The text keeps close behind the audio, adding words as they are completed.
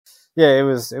yeah, it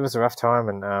was a rough time,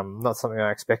 and not something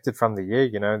I expected from the year.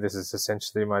 This is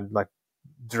essentially my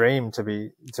dream to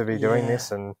be doing Yeah.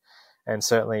 this, and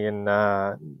certainly in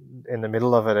the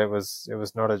middle of it, it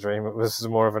was not a dream. It was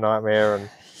more of a nightmare, and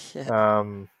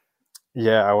Yeah.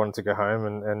 yeah, I wanted to go home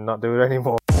and not do it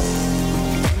anymore.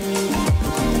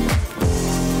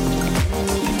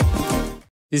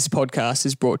 This podcast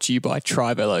is brought to you by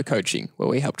Trivelo Coaching, where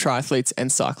we help triathletes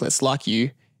and cyclists like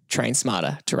you train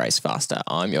smarter to race faster.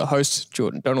 I'm your host,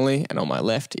 Jordan Donnelly, and on my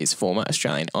left is former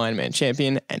Australian Ironman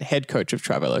champion and head coach of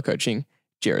Trivelo Coaching,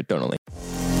 Jared Donnelly.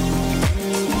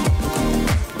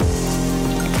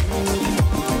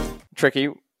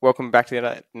 Trekky, welcome back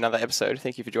to another episode.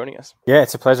 Thank you for joining us. Yeah,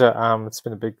 it's a pleasure. It's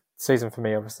been a big season for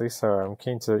me, obviously, so I'm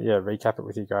keen to recap it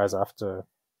with you guys after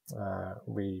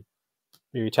we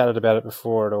chatted about it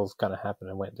before it all kind of happened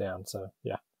and went down. So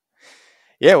yeah.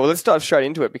 Yeah, well, let's dive straight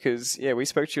into it because, we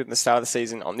spoke to you at the start of the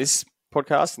season on this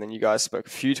podcast, and then you guys spoke a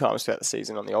few times throughout the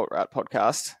season on the Alt Route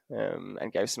podcast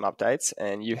and gave some updates.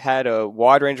 And you had a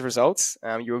wide range of results.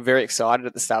 You were very excited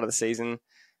at the start of the season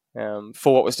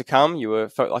for what was to come. You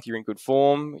felt like you were in good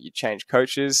form. You changed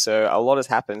coaches, so a lot has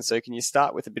happened. So can you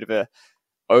start with a bit of a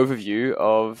overview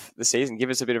of the season?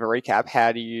 Give us a bit of a recap.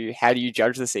 How do you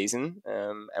judge the season,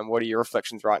 and what are your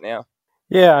reflections right now?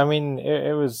 Yeah, I mean,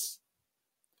 it was,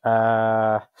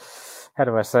 how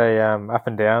do I say, up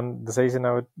and down the season,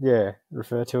 I would,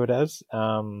 refer to it as.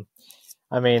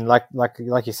 I mean, like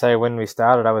you say, when we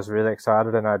started, I was really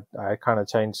excited, and I kind of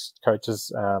changed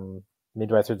coaches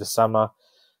midway through the summer.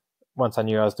 Once I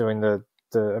knew I was doing the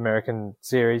American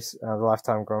series, the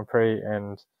Lifetime Grand Prix,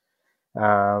 and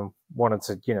wanted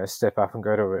to, step up and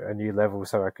go to a new level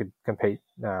so I could compete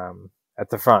at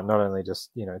the front, not only just,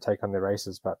 take on the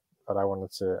races, but I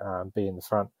wanted to be in the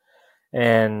front.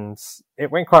 And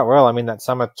it went quite well. I mean, that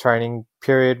summer training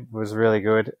period was really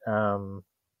good. And,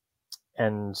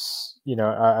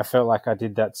 I felt like I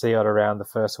did that sea odd around the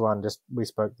first one. We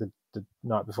spoke the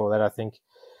night before that, I think.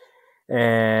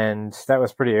 And that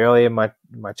was pretty early in my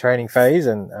training phase,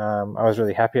 and I was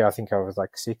really happy. I think I was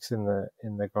like 6 in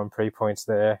the Grand Prix points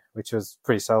there, which was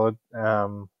pretty solid,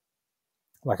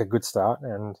 like a good start.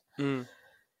 And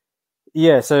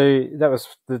yeah, so that was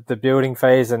the building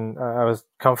phase, and I was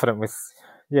confident with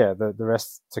the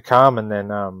rest to come. And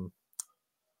then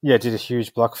did a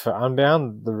huge block for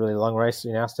Unbound, the really long race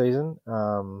in our season,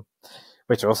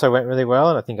 which also went really well.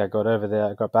 And I think I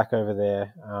got back over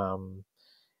there.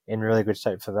 In really good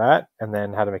shape for that, and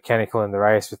then had a mechanical in the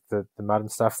race with the mud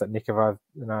and stuff that Nick and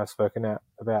I have spoken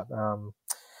about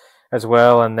as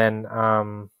well. And then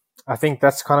I think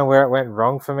that's kind of where it went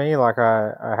wrong for me. Like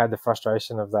I had the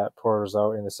frustration of that poor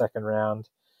result in the second round.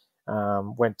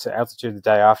 Went to altitude the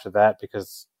day after that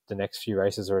because the next few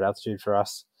races are at altitude for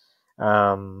us.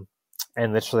 And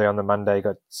literally on the Monday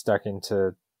got stuck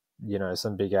into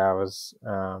some big hours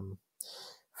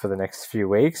for the next few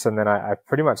weeks, and then I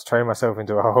pretty much trained myself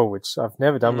into a hole, which I've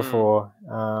never done before,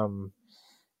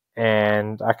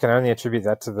 and I can only attribute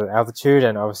that to the altitude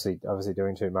and obviously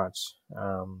doing too much.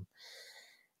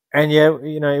 And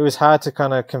it was hard to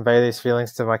kind of convey these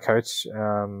feelings to my coach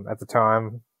at the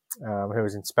time, who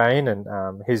was in Spain, and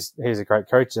he's a great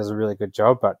coach, does a really good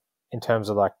job, but in terms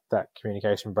of like that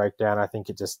communication breakdown, I think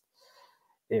it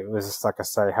was just, like I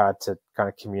say, hard to kind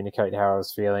of communicate how I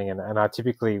was feeling, and I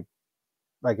typically,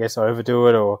 I guess, overdo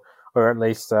it or at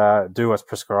least do what's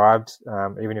prescribed,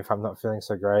 even if I'm not feeling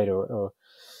so great or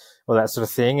that sort of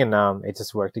thing. And it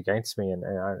just worked against me, and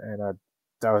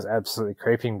I was absolutely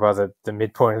creeping by the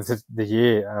midpoint of the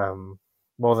year,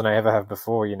 more than I ever have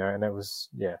before, and it was,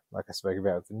 like I spoke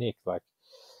about with Nick, like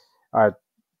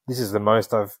this is the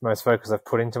most focus I've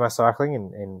put into my cycling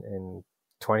in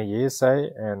 20 years,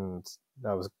 say, and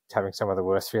I was having some of the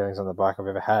worst feelings on the bike I've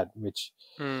ever had, which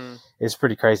is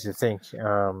pretty crazy to think.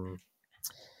 So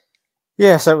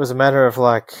it was a matter of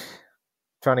like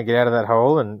trying to get out of that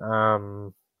hole, and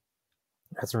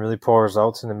had some really poor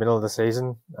results in the middle of the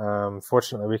season.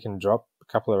 Fortunately, we can drop a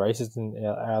couple of races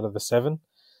out of the 7.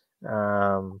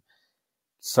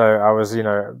 So I was,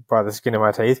 by the skin of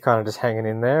my teeth, kind of just hanging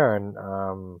in there, and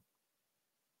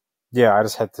I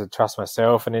just had to trust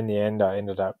myself. And in the end, I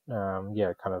ended up,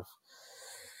 kind of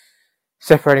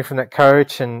separating from that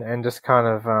coach and just kind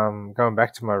of going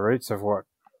back to my roots of what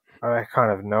I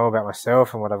kind of know about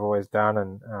myself and what I've always done,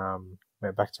 and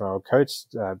went back to my old coach,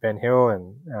 Ben Hill,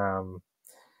 and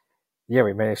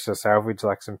we managed to salvage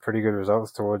like some pretty good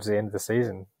results towards the end of the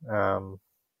season,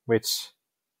 which,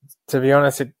 to be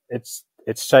honest, it's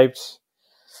shaped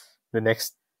the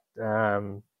next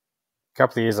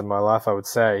couple of years of my life, I would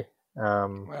say.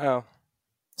 Wow.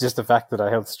 Just the fact that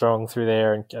I held strong through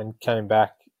there and came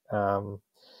back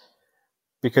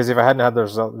because if I hadn't had the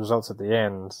results at the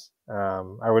end,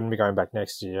 I wouldn't be going back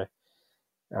next year,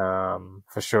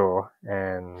 for sure.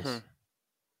 And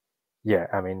yeah,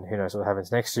 I mean, who knows what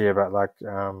happens next year? But like,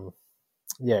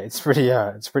 yeah, it's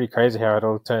pretty crazy how it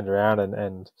all turned around,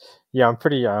 and yeah, I'm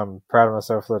pretty proud of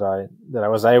myself that I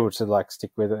was able to like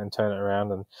stick with it and turn it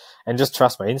around and just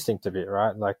trust my instinct a bit,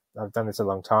 right? Like I've done this a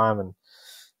long time,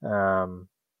 and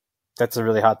that's a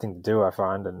really hard thing to do, I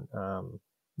find, and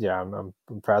yeah, I'm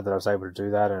proud that I was able to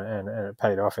do that, and it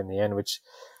paid off in the end, which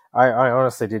I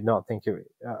honestly did not think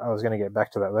I was going to get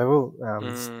back to that level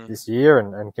this year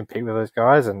and compete with those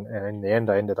guys, and in the end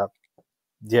I ended up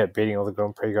beating all the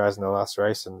Grand Prix guys in the last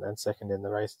race and second in the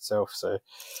race itself. So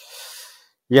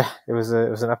yeah, it was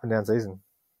an up and down season.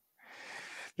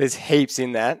 There's heaps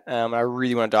in that. I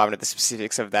really want to dive into the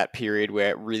specifics of that period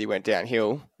where it really went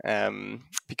downhill,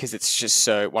 because it's just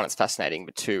so, one, it's fascinating,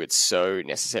 but two, it's so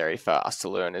necessary for us to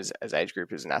learn as age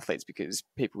groupers and athletes, because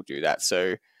people do that.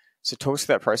 So talk us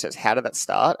through that process. How did that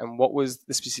start, and what was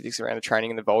the specifics around the training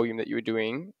and the volume that you were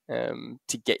doing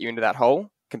to get you into that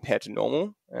hole compared to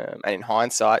normal? And in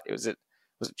hindsight, was it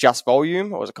just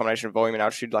volume, or was it a combination of volume and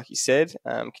altitude, like you said?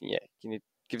 Can you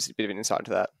give us a bit of an insight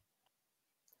into that?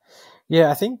 Yeah,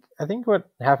 I think what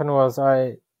happened was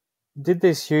I did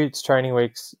these huge training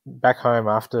weeks back home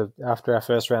after our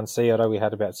first round Sea Otter. We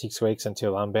had about 6 weeks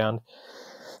until Unbound,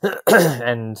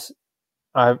 and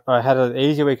I had an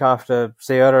easy week after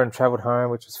Sea Otter and travelled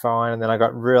home, which was fine. And then I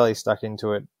got really stuck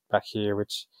into it back here,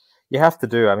 which you have to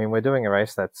do. I mean, we're doing a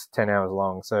race that's 10 hours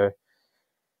long, so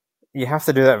you have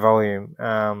to do that volume.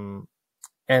 And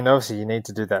obviously you need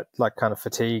to do that like kind of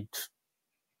fatigued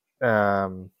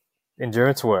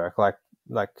endurance work, like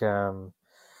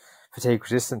fatigue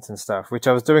resistance and stuff, which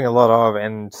I was doing a lot of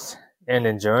and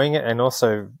enjoying it, and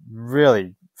also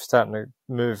really starting to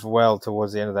move well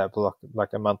towards the end of that block, like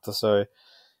a month or so.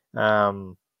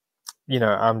 You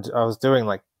know, I was doing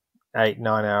like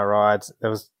 8-9 hour rides. There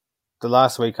was the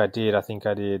last week I think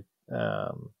I did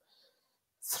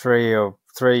three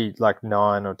like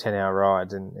 9 or 10 hour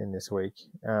rides in this week,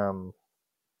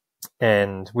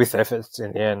 and with efforts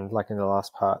in the end, like in the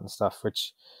last part and stuff,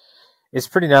 which is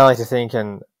pretty gnarly to think.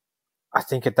 And I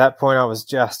think at that point I was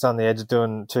just on the edge of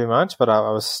doing too much, but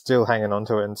I was still hanging on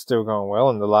to it and still going well.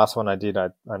 And the last one I did, I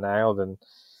nailed, and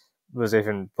was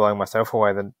even blowing myself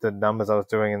away, the numbers I was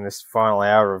doing in this final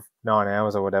hour of 9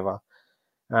 hours or whatever,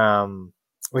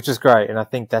 which is great. And I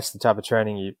think that's the type of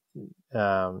training you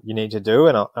need to do,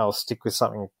 and I'll stick with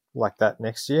something like that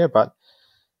next year. But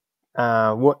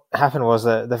what happened was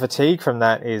that the fatigue from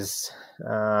that is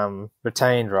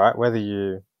retained, right? Whether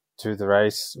you do the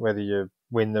race, whether you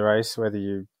win the race, whether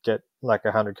you get like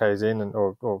 100 Ks in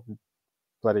or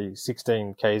bloody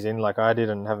 16 Ks in like I did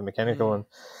and have a mechanical.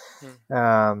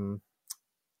 And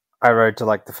I rode to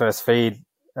like the first feed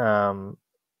in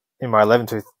my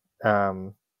 11-tooth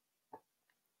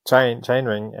chain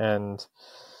ring, and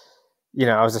you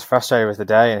know, I was just frustrated with the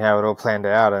day and how it all planned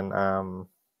out, and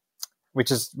which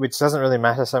doesn't really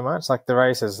matter so much. Like the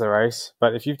race is the race,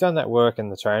 but if you've done that work in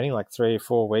the training, like 3 or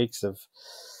 4 weeks of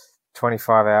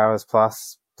 25 hours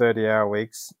plus 30-hour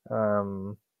weeks,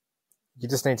 you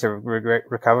just need to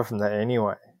recover from that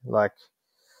anyway. Like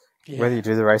whether you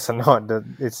do the race or not,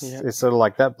 it's sort of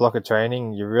like that block of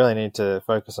training. You really need to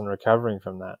focus on recovering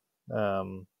from that.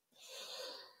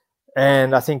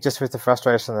 And I think just with the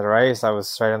frustration of the race, I was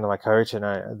straight under my coach, and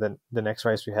the next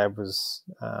race we had was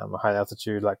a high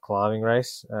altitude like climbing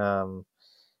race, and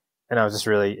I was just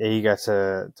really eager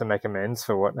to make amends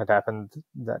for what had happened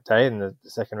that day in the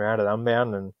second round at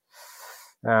Unbound.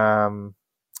 And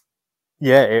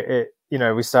you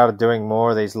know, we started doing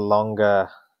more of these longer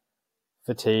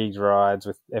fatigued rides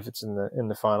with efforts in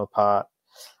the final part,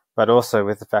 but also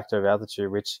with the factor of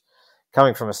altitude, which,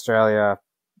 coming from Australia,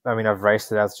 I mean, I've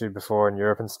raced at altitude before in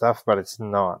Europe and stuff, but it's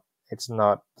not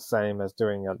the same as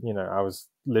doing, you know, I was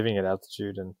living at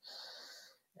altitude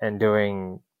and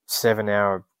doing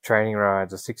 7-hour training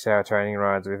rides or 6-hour training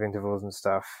rides with intervals and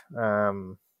stuff.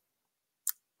 That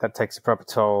takes a proper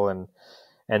toll, and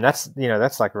that's, you know,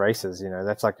 that's like races, you know,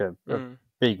 that's like a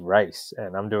big race,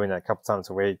 and I'm doing that a couple times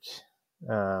a week.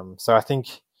 So I think,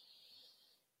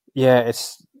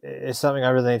 it's something I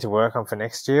really need to work on for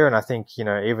next year. And I think, you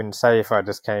know, even say if I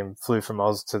just flew from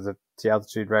Oz to the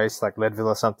altitude race like Leadville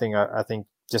or something, I think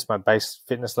just my base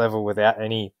fitness level without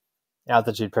any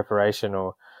altitude preparation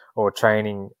or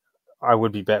training, I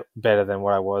would be better than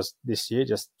what I was this year,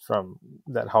 just from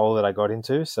that hole that I got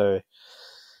into. So,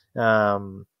 I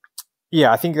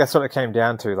think that's what it came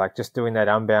down to, like just doing that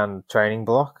Unbound training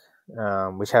block,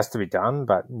 which has to be done,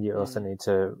 but you also need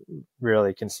to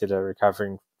really consider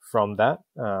recovering from that.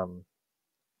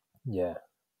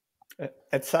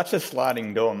 It's such a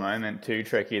sliding door moment too,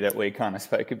 Trekky, that we kind of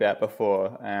spoke about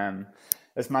before.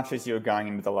 As much as you're going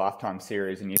into the Lifetime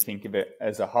series and you think of it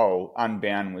as a whole,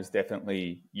 Unbound was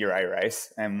definitely your A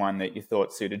race and one that you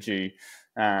thought suited you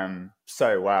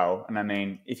so well. And I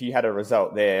mean, if you had a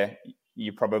result there,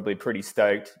 you're probably pretty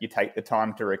stoked. You take the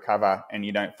time to recover and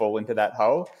you don't fall into that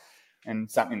hole.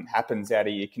 And something happens out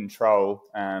of your control,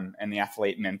 and the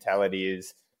athlete mentality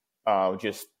is, oh, I'll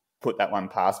just put that one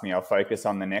past me. I'll focus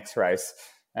on the next race.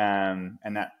 And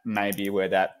that may be where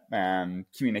that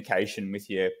communication with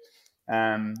you,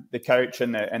 the coach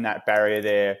and that barrier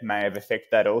there may have affected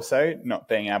that also, not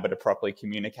being able to properly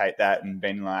communicate that and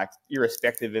being like,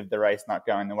 irrespective of the race not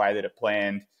going the way that it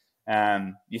planned,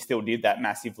 you still did that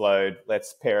massive load.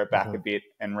 Let's pare it back a bit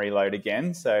and reload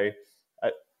again. So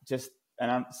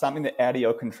something that out of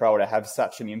your control to have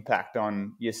such an impact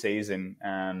on your season,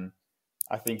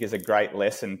 I think is a great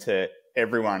lesson to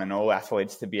everyone and all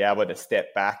athletes to be able to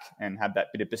step back and have that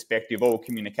bit of perspective or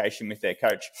communication with their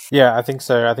coach. Yeah, I think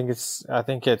so. I think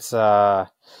it's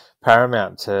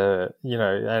paramount to,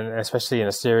 and especially in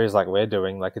a series like we're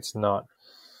doing, like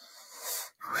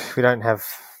we don't have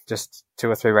just 2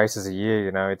 or 3 races a year,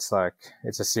 it's like,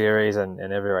 it's a series and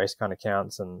every race kind of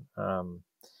counts. And,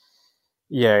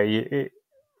 it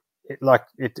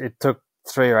took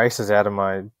 3 races out of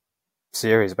my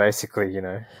series basically,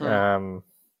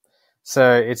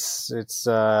 so it's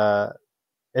a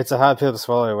hard pill to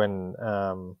swallow when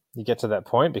you get to that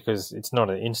point, because it's not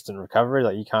an instant recovery.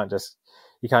 Like you can't just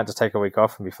take a week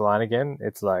off and be flying again.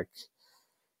 It's like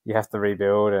you have to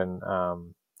rebuild and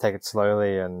take it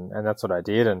slowly, and that's what I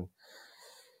did. And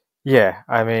yeah,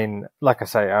 I mean, like I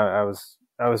say, I was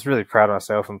really proud of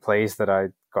myself and pleased that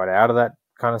I got out of that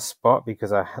kind of spot,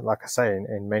 because like I say,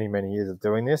 in many, many years of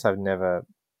doing this, I've never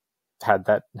had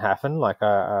that happen. Like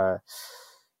I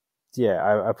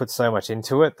put so much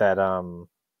into it that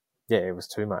it was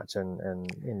too much, and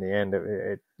in the end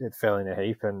it fell in a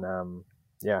heap, and I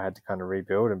had to kind of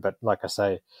rebuild. But like I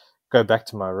say, go back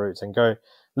to my roots and go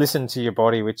listen to your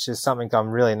body, which is something I'm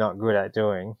really not good at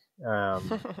doing.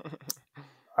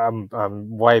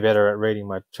 I'm way better at reading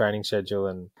my training schedule,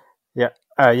 and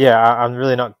I'm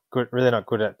really not good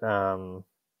at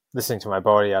listening to my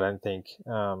body, I don't think,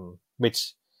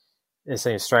 which it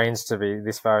seems strange to be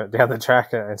this far down the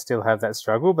track and still have that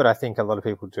struggle, but I think a lot of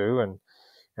people do. And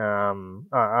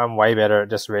I'm way better at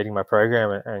just reading my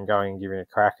program and going and giving it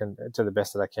a crack and to the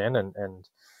best that I can, and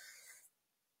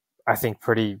I think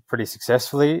pretty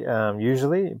successfully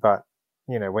usually. But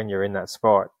when you're in that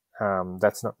spot,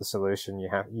 that's not the solution. You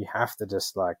have to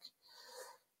just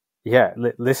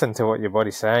listen to what your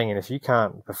body's saying, and if you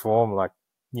can't perform at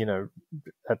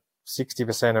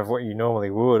 60% of what you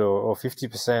normally would, or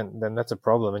 50%, then that's a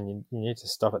problem, and you need to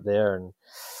stop it there and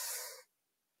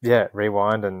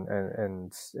rewind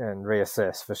and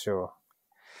reassess for sure.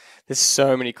 There's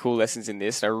so many cool lessons in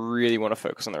this, and I really want to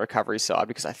focus on the recovery side,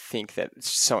 because I think that it's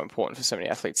so important for so many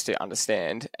athletes to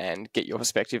understand and get your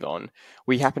perspective on.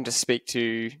 We happened to speak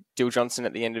to Johnstone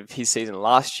at the end of his season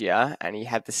last year, and he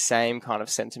had the same kind of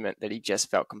sentiment, that he just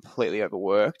felt completely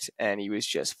overworked and he was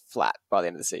just flat by the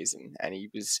end of the season. And he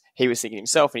was thinking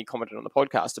himself, and he commented on the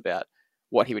podcast about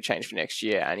what he would change for next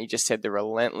year. And he just said the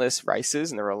relentless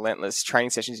races and the relentless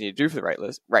training sessions he had to do for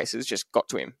the races just got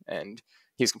to him, and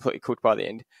he was completely cooked by the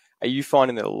end. Are you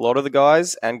finding that a lot of the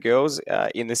guys and girls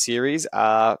in the series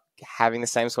are having the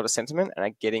same sort of sentiment and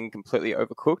are getting completely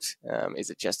overcooked?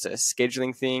 Is it just a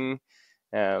scheduling thing?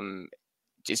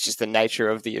 It's just the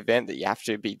nature of the event that you have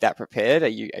to be that prepared? Are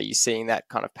you seeing that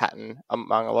kind of pattern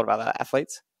among a lot of other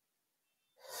athletes?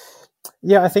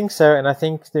 Yeah, I think so. And I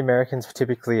think the Americans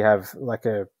typically have like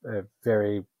a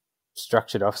very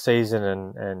structured off season,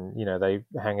 and they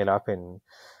hang it up in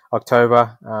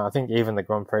October. I think even the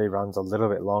Grand Prix runs a little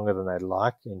bit longer than they'd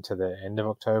like, into the end of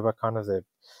October. Kind of the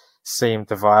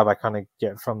vibe I kind of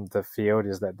get from the field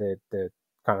is that they're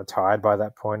kind of tired by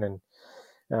that point, and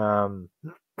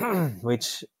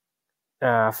which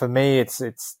for me it's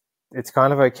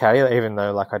kind of okay, even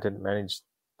though like I didn't manage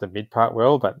the mid part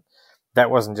well. But that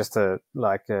wasn't just I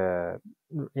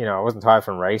wasn't tired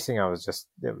from racing. It was just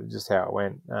how it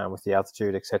went with the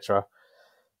altitude, etc.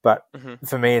 But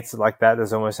for me, it's like that.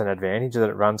 There's almost an advantage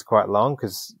that it runs quite long,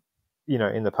 because,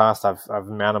 in the past I've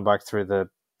mountain biked through the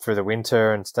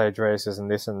winter and stage races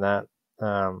and this and that,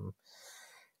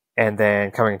 and then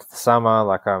coming into the summer,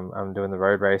 like I'm doing the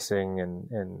road racing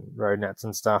and road nats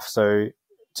and stuff. So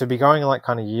to be going like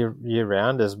kind of year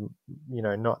round is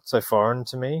not so foreign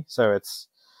to me. So it's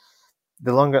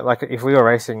the longer, like if we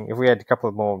had a couple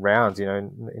of more rounds,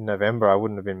 in November, I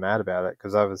wouldn't have been mad about it,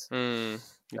 because I was you're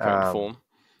going form.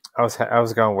 I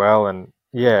was going well, and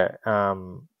it's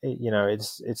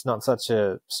not such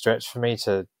a stretch for me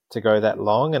to go that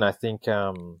long, and I think,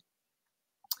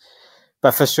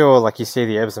 but for sure, like you see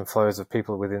the ebbs and flows of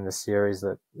people within the series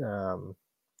that,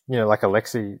 like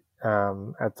Alexei,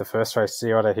 at the first race,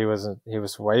 Sea Otter, he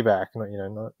was way back,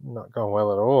 not going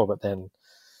well at all, but then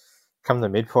come the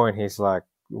midpoint, he's like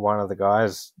one of the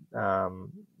guys,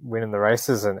 winning the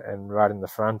races and right in the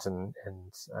front, so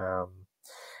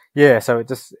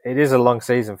it is a long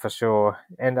season for sure.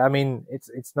 And I mean,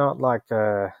 it's not like,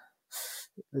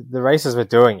 the races we're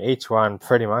doing, each one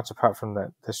pretty much, apart from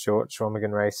the short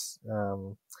Shawmigan race,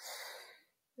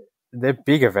 they're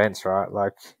big events, right?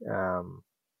 Like,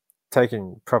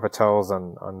 taking proper tolls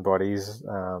on bodies,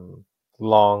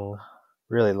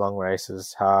 really long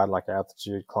races, hard, like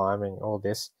altitude climbing, all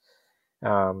this.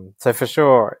 So for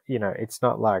sure, it's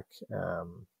not like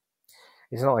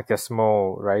they're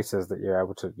small races that you're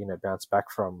able to, bounce back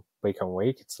from week on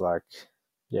week. It's like,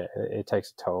 it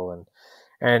takes a toll,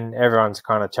 and everyone's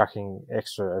kind of chucking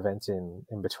extra events in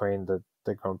between the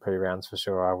Grand Prix rounds for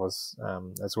sure. I was,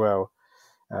 as well.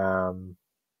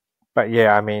 But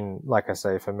yeah, I mean, like I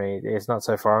say, for me, it's not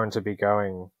so foreign to be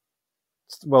going.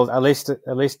 Well, at least to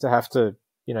have to,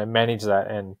 manage that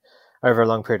and over a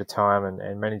long period of time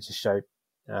and manage your shape,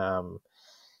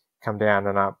 come down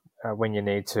and up when you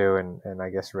need to, and I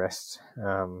guess rest.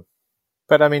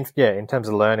 But I mean, in terms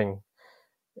of learning,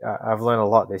 I've learned a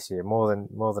lot this year, more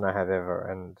than I have ever,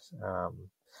 and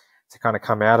to kind of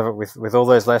come out of it with all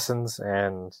those lessons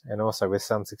and also with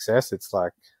some success, it's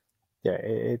like,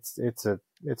 it's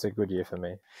a good year for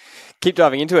me. Keep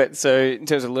diving into it. So in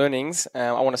terms of learnings,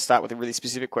 I want to start with a really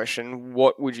specific question.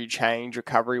 What would you change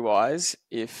recovery-wise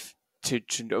if to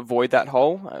avoid that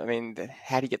hole? I mean,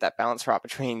 how do you get that balance right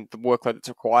between the workload that's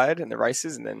required and the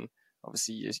races, and then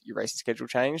obviously your racing schedule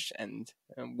changed? And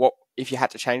what if you had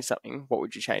to change something, what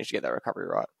would you change to get that recovery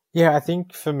right? Yeah, I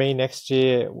think for me next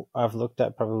year, I've looked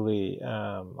at probably,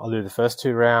 I'll do the first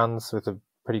 2 rounds with a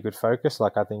pretty good focus.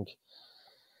 Like, I think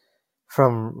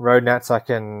from road nats, I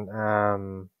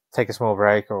can, take a small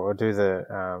break or do the,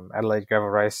 Adelaide gravel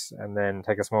race and then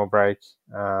take a small break,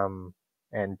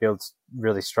 and build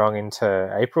really strong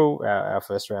into April. Our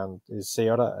first round is Sea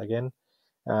Otter again.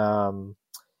 And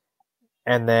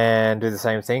then do the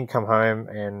same thing, come home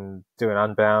and do an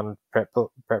unbound prep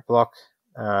block,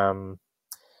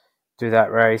 do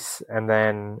that race. And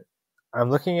then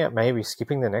I'm looking at maybe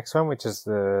skipping the next one, which is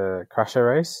the Crusher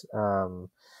race, for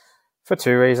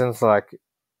 2 reasons. Like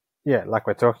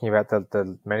we're talking about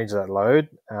the manage that load.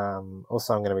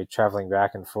 Also, I'm going to be traveling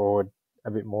back and forward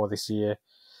a bit more this year.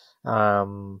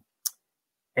 And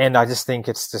I just think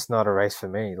it's just not a race for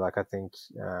me. Like, I think,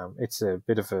 it's a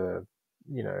bit of a,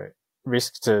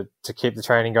 risk to keep the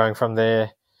training going from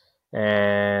there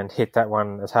and hit that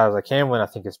one as hard as I can, when I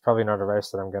think it's probably not a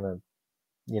race that I'm going to,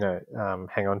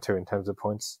 hang on to in terms of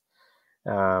points.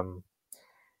 And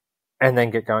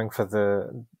then get going for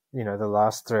the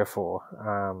last 3 or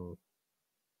 4,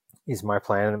 is my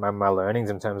plan and my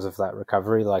learnings in terms of that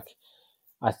recovery. Like,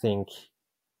 I think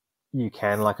you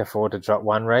can afford to drop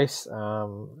 1 race,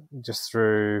 just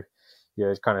through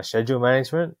your kind of schedule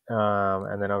management.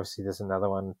 And then obviously there's another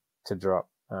one to drop,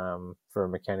 for a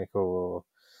mechanical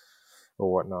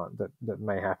or whatnot that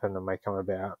may happen or may come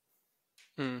about.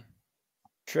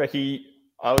 Trekky,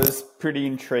 I was pretty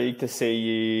intrigued to see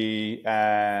you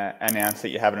announce that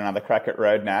you're having another crack at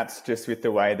road nats, just with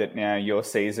the way that now your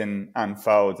season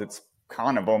unfolds. It's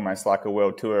kind of almost like a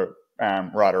world tour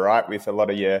rider, right, with a lot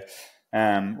of your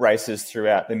races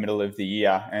throughout the middle of the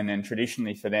year. And then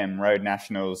traditionally for them, road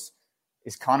nationals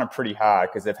is kind of pretty hard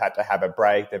because they've had to have a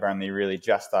break. They've only really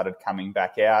just started coming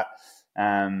back out.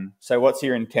 So what's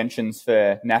your intentions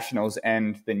for nationals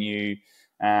and the new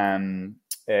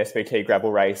SBT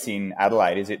gravel race in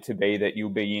Adelaide? Is it to be that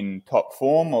you'll be in top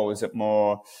form, or is it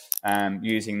more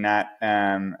using that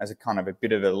as a kind of a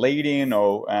bit of a lead-in,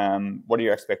 or what are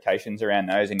your expectations around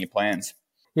those and your plans?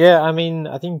 Yeah, I mean,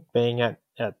 I think being at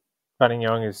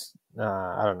Buninyong is,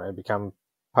 I don't know, become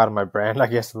part of my brand, I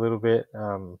guess, a little bit.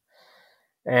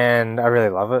 And I really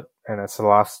love it. And it's the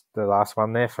last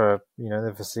one there for,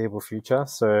 the foreseeable future.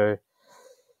 So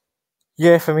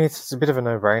yeah, for me, it's a bit of a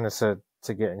no-brainer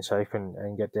to get in shape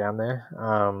and get down there.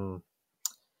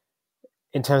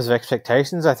 In terms of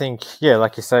expectations, I think,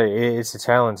 like you say, it's a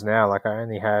challenge now. Like, I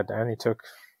only took,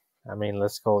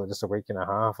 let's call it just a week and a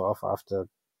half off after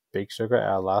Big Sugar,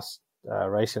 our last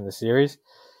race in the series.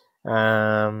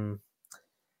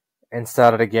 And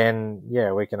started again,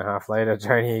 a week and a half later,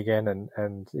 training again.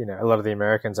 And a lot of the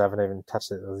Americans haven't even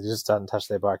touched it. They just starting to touch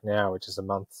their bike now, which is a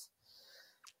month.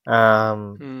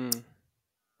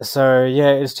 So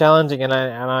yeah, it's challenging, and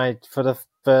I for the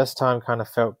first time kind of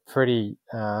felt pretty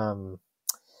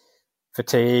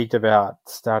fatigued about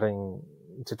starting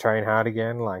to train hard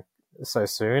again, like so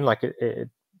soon. Like it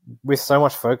with so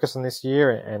much focus on this year,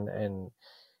 and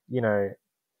you know,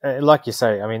 like you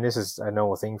say, I mean, this is a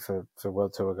normal thing for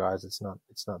World Tour guys. It's not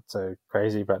so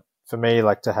crazy, but for me,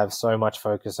 like to have so much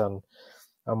focus on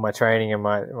my training and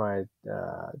my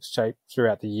shape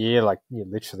throughout the year, like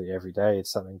literally every day,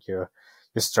 it's something you're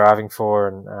striving for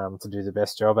and to do the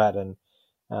best job at, and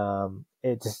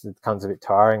it becomes a bit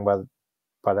tiring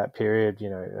by that period,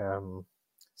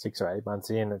 6 or 8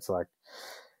 months in, it's like,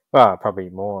 well, probably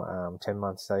more, 10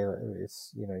 months. Say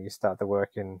it's you start the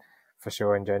work in for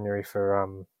sure in January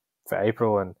for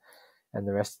April and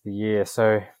the rest of the year.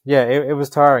 So yeah, it was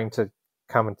tiring to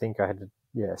come and think I had to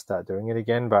start doing it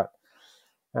again. But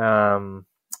in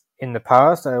the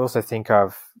past, I also think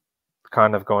I've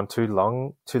kind of gone too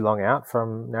long out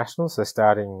from nationals. So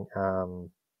starting early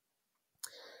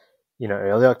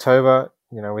October,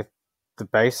 with the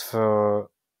base for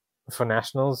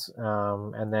nationals,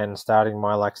 and then starting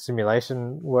my like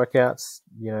simulation workouts,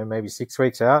 maybe 6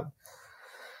 weeks out,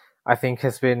 I think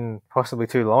has been possibly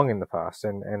too long in the past.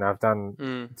 And I've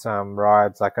done some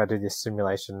rides, like I do this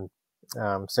simulation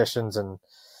sessions, and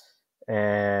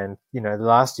the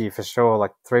last year for sure,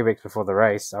 like 3 weeks before the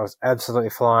race, I was absolutely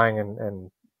flying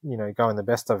and going the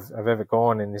best I've ever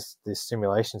gone in this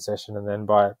simulation session, and then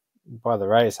by the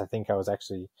race, I think I was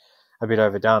actually a bit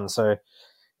overdone. So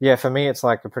yeah, for me, it's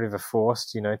like a pretty of a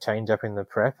forced, change up in the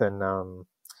prep, and I'll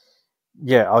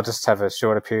just have a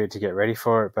shorter period to get ready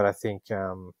for it. But I think,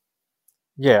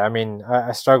 I mean,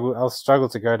 I'll struggle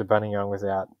to go to Buninyong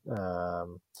without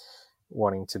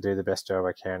wanting to do the best job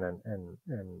I can, and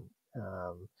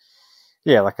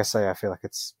like I say, I feel like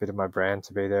it's a bit of my brand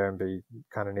to be there and be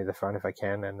kind of near the front if I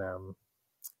can, and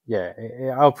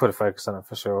I'll put a focus on it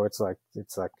for sure. It's like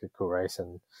a cool race,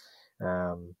 and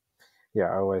I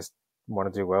always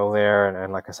want to do well there,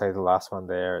 and like I say, the last one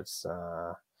there, it's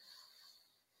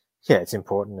it's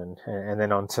important, and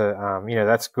then on to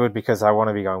that's good because I want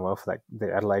to be going well for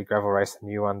the Adelaide gravel race, the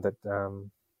new one that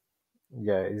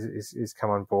is come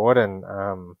on board, and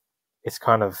it's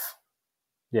kind of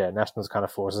nationals kind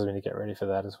of forces me to get ready for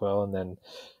that as well, and then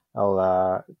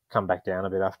I'll come back down a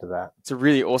bit after that. It's a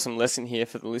really awesome lesson here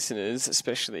for the listeners,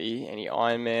 especially any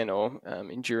Ironman or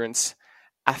endurance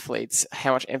athletes,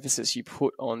 how much emphasis you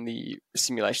put on the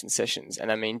simulation sessions.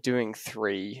 And I mean, doing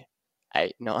 3,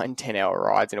 8, 9, 10-hour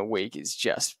rides in a week is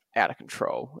just out of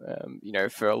control.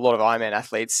 For a lot of Ironman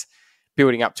athletes,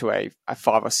 building up to a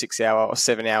 5 or 6 hour or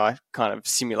 7 hour kind of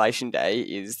simulation day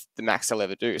is the max they'll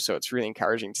ever do. So it's really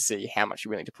encouraging to see how much you're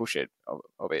willing to push it,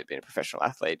 albeit being a professional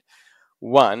athlete.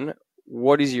 One,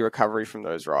 what is your recovery from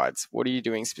those rides? What are you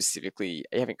doing specifically?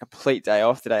 Are you having a complete day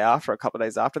off the day after, a couple of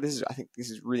days after? I think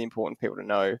this is really important for people to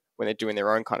know when they're doing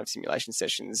their own kind of simulation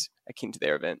sessions akin to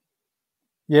their event.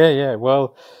 Yeah.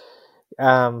 Well,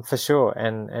 for sure.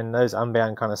 And those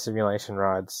unbound kind of simulation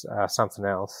rides are something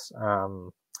else.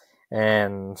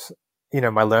 And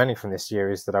my learning from this year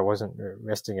is that I wasn't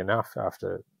resting enough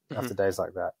after days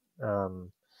like that.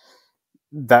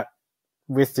 That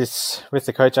with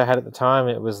the coach I had at the time,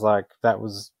 it was like that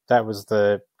was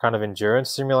the kind of endurance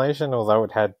simulation, although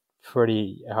it had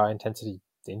pretty high intensity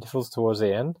intervals towards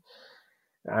the end.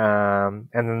 And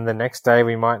then the next day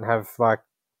we might have like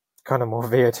kind of more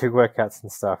VO2 workouts and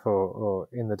stuff, or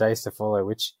in the days to follow,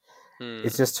 which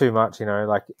is just too much,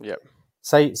 like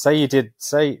say you did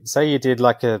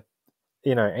like a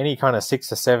any kind of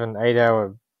 6 or 7, 8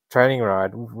 hour training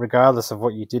ride, regardless of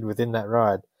what you did within that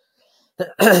ride.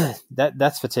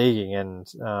 That's fatiguing, and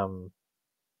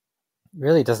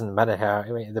really doesn't matter how.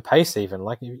 I mean, the pace, even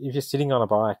like if you're sitting on a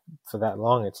bike for that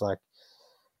long, it's like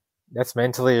that's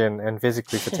mentally and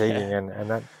physically fatiguing,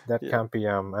 and that can't be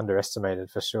underestimated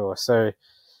for sure. So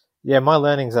my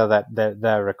learnings are that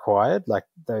they're required, like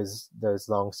those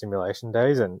long simulation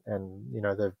days, and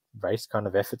the race kind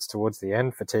of efforts towards the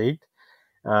end, fatigued.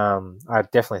 I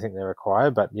definitely think they're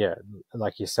required, but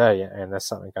like you say, and that's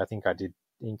something I think I did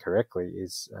incorrectly,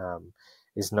 is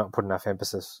not put enough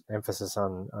emphasis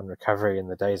on recovery in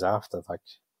the days after. Like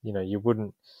you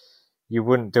wouldn't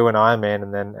do an Ironman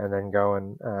and then go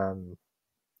and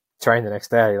train the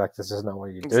next day. Like this is not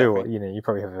what you do. Or, you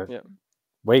probably have a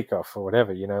week off or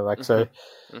whatever. So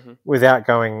without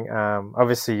going,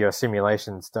 obviously your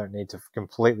simulations don't need to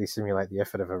completely simulate the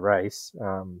effort of a race,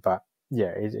 but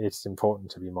it's important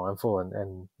to be mindful,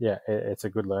 and it's a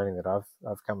good learning that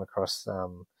I've come across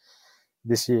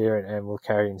this year, and will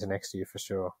carry into next year for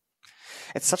sure.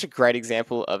 it's such a great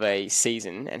example of a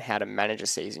season and how to manage a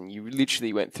season. You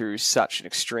literally went through such an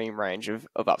extreme range of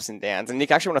ups and downs. And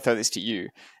Nick, I actually want to throw this to you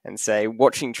and say,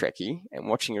 watching Trekky and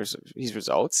watching his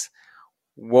results,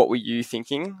 what were you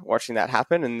thinking watching that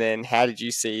happen? And then how did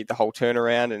you see the whole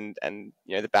turnaround and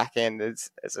the back end as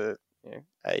a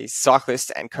a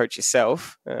cyclist and coach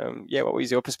yourself? What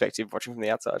was your perspective watching from the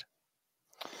outside?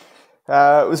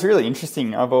 It was really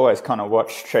interesting. I've always kind of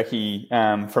watched Trekky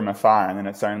from afar, and then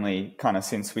it's only kind of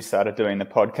since we started doing the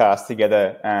podcast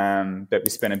together that we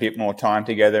spent a bit more time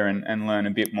together and learn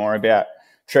a bit more about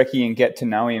Trekky and get to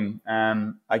know him.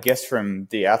 I guess from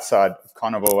the outside, I've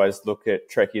kind of always looked at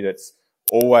Trekky that's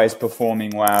always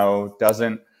performing well,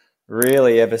 doesn't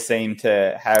really ever seem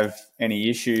to have any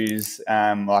issues,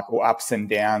 or ups and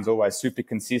downs, always super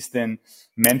consistent,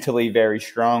 mentally very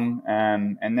strong.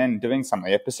 And then doing some of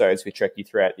the episodes with Trekky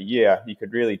throughout the year, you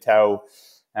could really tell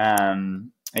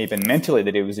even mentally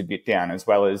that he was a bit down as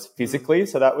well as physically.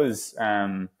 So that was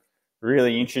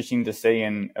really interesting to see,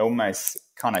 and almost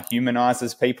kind of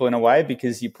humanizes people in a way,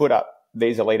 because you put up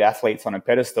these elite athletes on a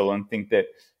pedestal and think that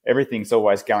everything's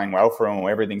always going well for them, or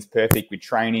everything's perfect with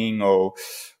training or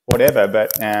whatever.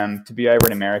 But to be over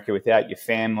in America without your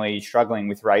family, struggling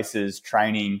with races,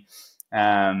 training,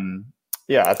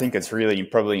 I think it's really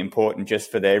probably important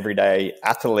just for the everyday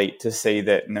athlete to see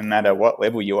that no matter what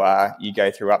level you are, you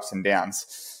go through ups and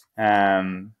downs.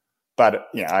 But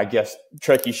I guess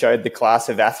Trekky showed the class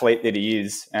of athlete that he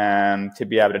is, to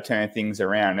be able to turn things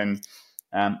around. And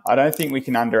I don't think we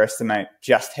can underestimate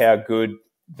just how good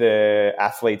the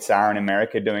athletes are in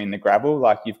America doing the gravel.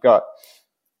 Like, you've got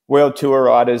World Tour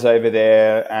riders over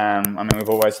there. We've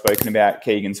always spoken about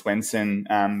Keegan Swenson,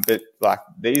 but like,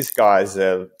 these guys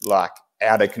are like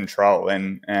out of control.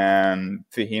 And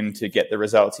for him to get the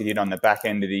results he did on the back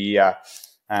end of the year,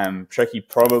 Trekky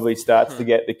probably starts to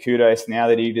get the kudos now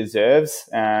that he deserves.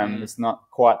 It's not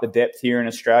quite the depth here in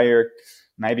Australia,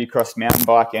 maybe across mountain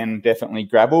bike and definitely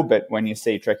gravel. But when you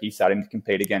see Trekky starting to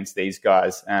compete against these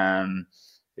guys,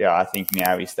 I think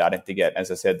now he's starting to get, as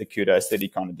I said, the kudos that he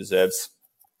kind of deserves.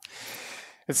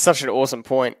 It's such an awesome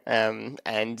point.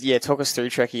 Talk us through,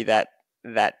 Trekky,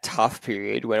 that tough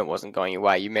period when it wasn't going your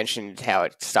way. You mentioned how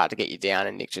it started to get you down,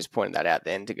 and Nick just pointed that out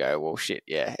then to go, well, shit,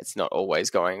 yeah, it's not always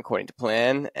going according to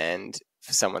plan. And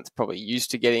for someone that's probably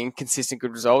used to getting consistent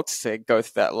good results, to go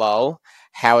through that lull,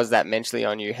 how was that mentally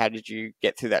on you? How did you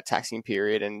get through that taxing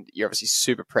period? And you're obviously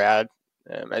super proud,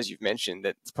 as you've mentioned,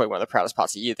 that it's probably one of the proudest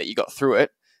parts of the year that you got through it.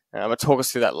 But talk us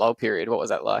through that lull period. What was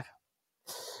that like?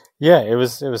 Yeah, it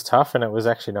was tough, and it was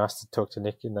actually nice to talk to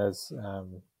Nick in those.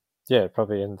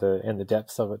 Probably in the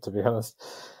depths of it, to be honest.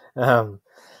 And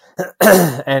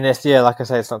it's, like I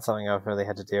say, it's not something I've really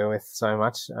had to deal with so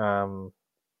much.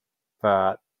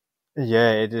 But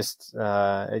it just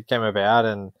it came about,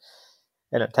 and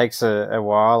it takes a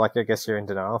while. Like, I guess you're in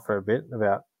denial for a bit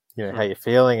about how you're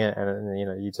feeling, and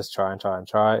you just try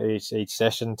each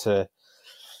session to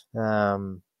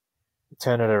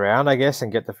turn it around, I guess,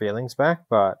 and get the feelings back.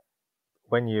 But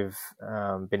when you've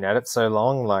been at it so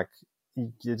long, like,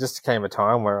 it just came a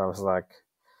time where I was like,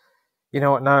 you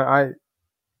know what? No,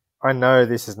 I know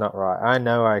this is not right. I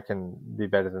know I can be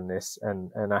better than this,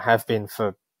 and I have been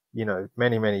for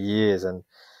many, many years, and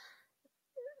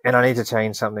I need to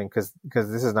change something because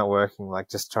this is not working. Like,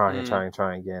 just trying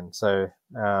again. So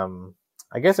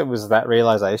I guess it was that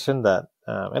realization that,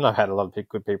 and I've had a lot of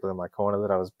good people in my corner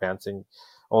that I was bouncing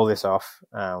all this off,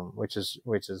 which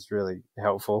is really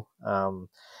helpful.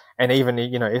 And even,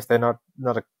 if they're not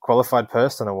a qualified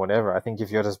person or whatever, I think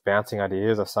if you're just bouncing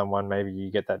ideas off someone, maybe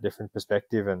you get that different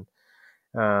perspective, and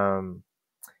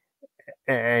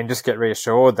just get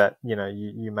reassured that,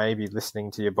 you may be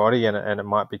listening to your body, and it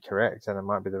might be correct, and it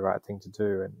might be the right thing to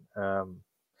do. And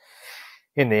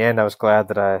in the end, I was glad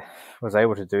that I was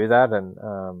able to do that.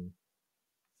 And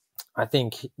I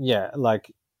think,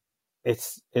 like,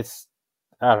 it's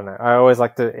I don't know. I always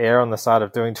like to err on the side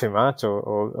of doing too much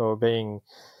or being,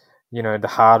 the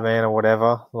hard man or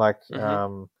whatever. Like,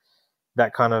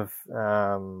 that kind of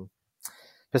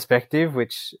perspective,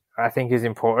 which I think is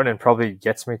important and probably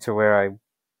gets me to where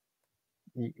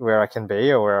I can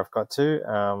be or where I've got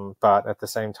to. But at the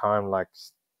same time, like,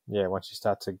 once you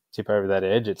start to tip over that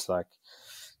edge, it's like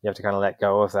you have to kind of let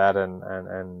go of that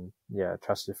and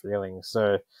trust your feelings.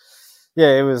 So,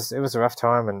 it was a rough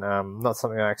time, and not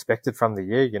something I expected from the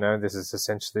year. This is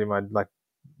essentially my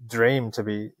dream to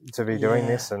be doing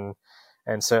this, and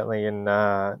certainly in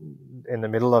the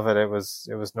middle of it, it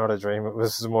was not a dream. It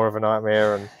was more of a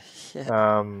nightmare, and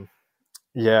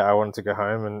I wanted to go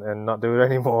home and not do it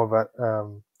anymore. But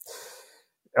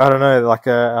I don't know. Like,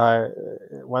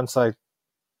 once I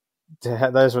to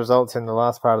have those results in the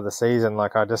last part of the season,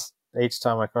 like each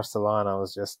time I crossed the line, I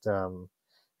was just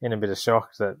in a bit of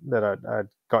shock that I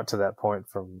got to that point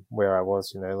from where I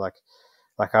was.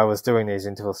 Like I was doing these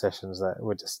interval sessions that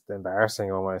were just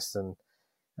embarrassing almost, and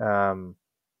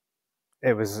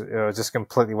it was just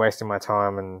completely wasting my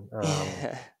time. And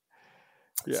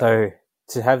so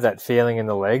to have that feeling in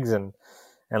the legs and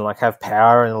like have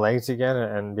power in the legs again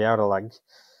and be able to like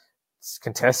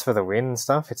contest for the win and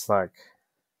stuff, it's like,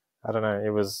 I don't know, it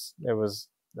was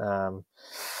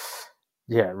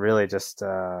really just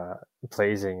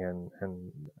pleasing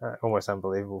and almost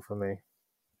unbelievable for me.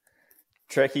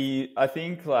 Trekky, I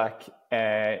think like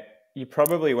you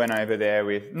probably went over there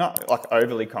with not like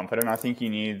overly confident. I think you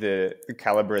knew the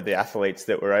caliber of the athletes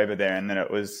that were over there and that it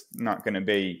was not going to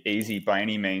be easy by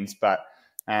any means. But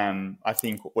I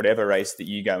think whatever race that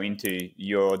you go into,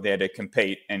 you're there to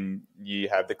compete and you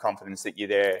have the confidence that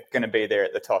you're going to be there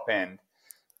at the top end.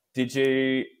 Did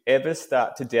you ever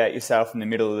start to doubt yourself in the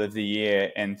middle of the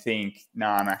year and think, no,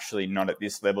 I'm actually not at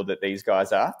this level that these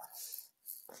guys are?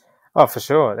 Oh, for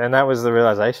sure. And that was the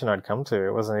realization I'd come to.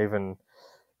 I wasn't even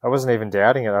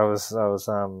doubting it. I was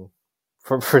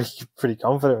pretty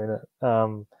confident in it,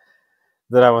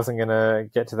 that I wasn't going to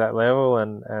get to that level.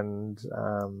 And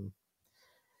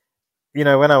when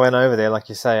I went over there, like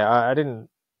you say, I didn't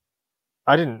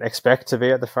expect to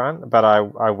be at the front, but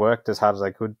I worked as hard as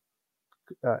I could,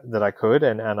 that I could.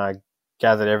 And I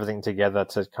gathered everything together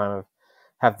to kind of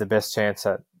have the best chance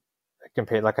at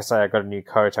compete. Like I say, I got a new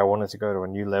coach. I wanted to go to a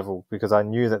new level because I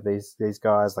knew that these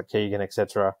guys like Keegan,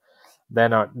 etc.,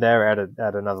 they're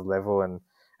at another level, and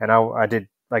I did,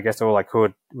 I guess, all I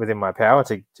could within my power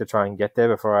to try and get there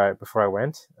before I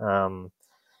went.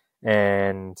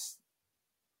 And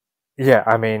yeah,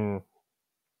 I mean,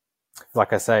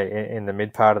 like I say, in the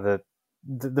mid part of the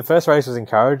first race was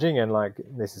encouraging and like,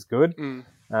 this is good.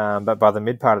 But by the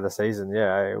mid part of the season,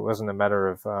 it wasn't a matter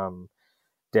of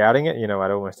doubting it.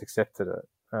 I'd almost accepted it,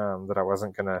 that I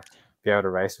wasn't going to be able to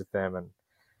race with them. And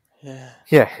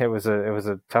it was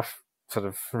a tough sort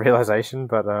of realization,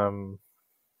 but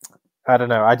I don't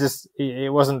know.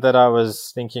 It wasn't that I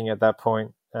was thinking at that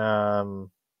point,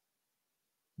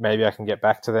 maybe I can get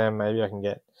back to them.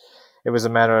 It was a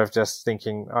matter of just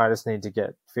thinking, I just need to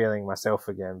get feeling myself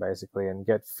again, basically, and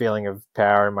get feeling of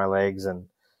power in my legs. And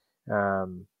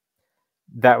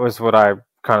that was what I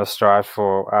kind of strived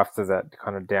for after that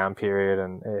kind of down period.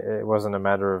 And it wasn't a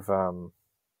matter of,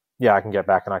 I can get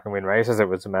back and I can win races. It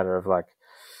was a matter of like,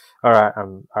 all right,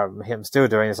 I'm still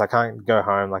doing this. I can't go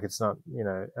home. Like, it's not,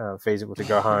 feasible to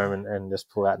go home and just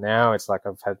pull out now. It's like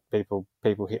I've had people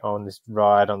hit on this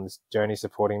ride, on this journey,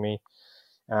 supporting me.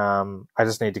 I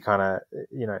just need to kind of,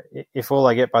 if all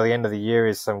I get by the end of the year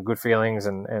is some good feelings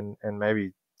and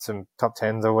maybe some top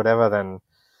tens or whatever,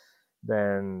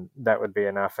 then that would be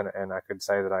enough. And I could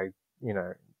say that I,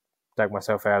 dug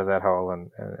myself out of that hole and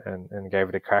gave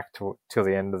it a crack till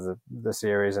the end of the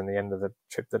series and the end of the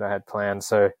trip that I had planned.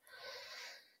 So,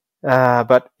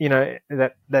 but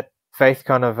that faith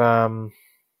kind of,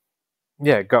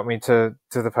 got me to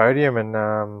the podium and,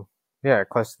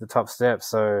 close to the top step.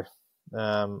 So,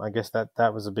 I guess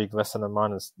that was a big lesson of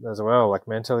mine as well, like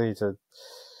mentally and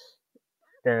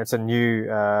it's a new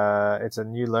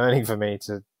learning for me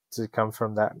to come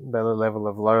from that level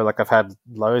of low. Like, I've had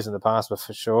lows in the past, but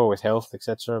for sure with health,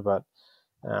 etc. But,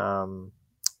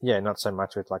 not so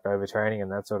much with like overtraining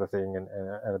and that sort of thing and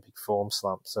a big form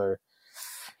slump. So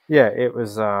it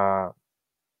was a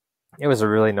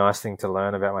really nice thing to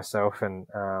learn about myself. And,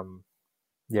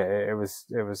 it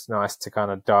was nice to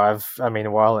kind of dive. I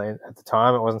mean, while at the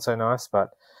time it wasn't so nice,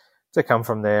 but to come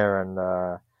from there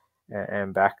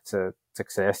and back to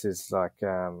success is like,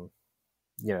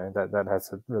 that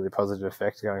has a really positive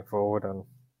effect going forward on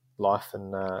life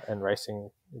and racing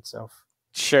itself.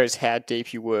 Shows how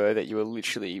deep you were, that you were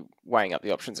literally weighing up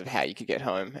the options of how you could get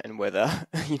home and whether,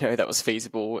 that was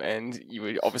feasible. And you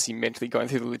were obviously mentally going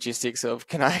through the logistics of,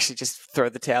 can I actually just throw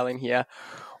the towel in here?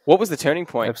 What was the turning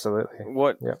point? Absolutely.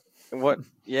 When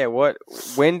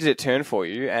did it turn for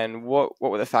you, and what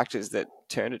were the factors that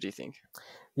turned it, do you think?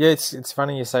 Yeah, it's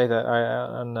funny you say that.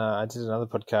 I did another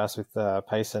podcast with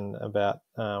Payson about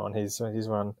on his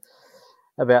one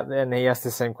about, and he asked the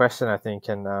same question, I think.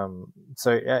 And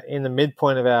so in the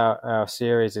midpoint of our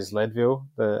series is Leadville,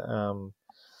 the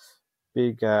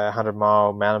big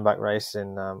 100-mile mountain bike race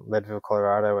in Leadville,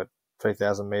 Colorado, at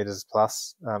 3,000 meters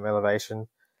plus elevation.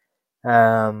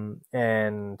 And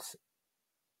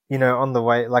on the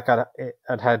way, like I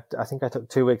think I took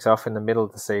 2 weeks off in the middle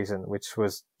of the season, which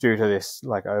was due to this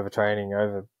like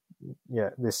overtraining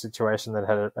this situation that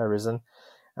had arisen.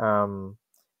 And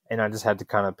I just had to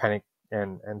kind of panic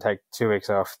and take 2 weeks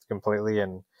off completely.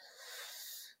 And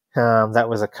that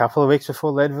was a couple of weeks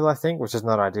before Leadville, I think, which is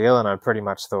not ideal. And I pretty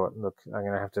much thought, look, I'm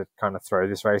going to have to kind of throw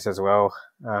this race as well.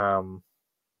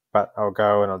 But I'll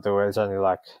go and I'll do it. It's only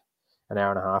like an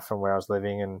hour and a half from where I was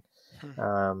living.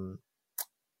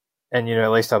 And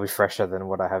at least I'll be fresher than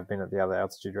what I have been at the other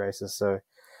altitude races. So,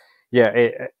 yeah,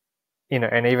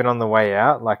 and even on the way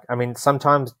out, like, I mean,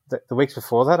 sometimes the weeks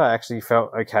before that, I actually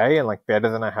felt okay and like better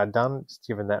than I had done, just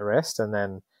given that rest. And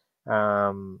then,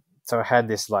 so I had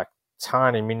this like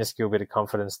tiny, minuscule bit of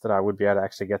confidence that I would be able to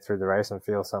actually get through the race and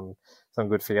feel some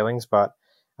good feelings. But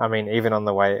I mean, even on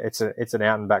the way, it's an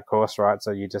out and back course, right?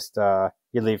 So you just,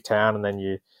 you leave town and then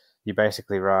you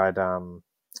basically ride,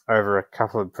 over a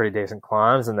couple of pretty decent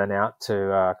climbs and then out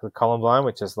to, the Columbine,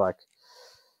 which is like,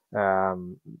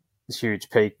 huge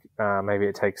peak. Maybe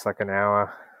it takes like an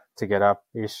hour to get up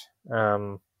ish.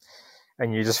 And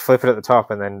you just flip it at the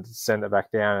top and then send it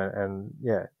back down and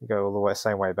you go all the way,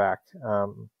 same way back.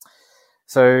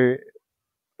 So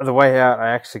the way out,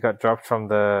 I actually got dropped from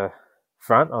the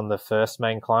front on the first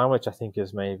main climb, which I think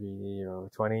is maybe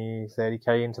 20,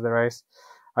 30K into the race.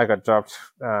 I got dropped,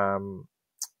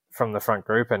 from the front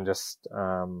group and just,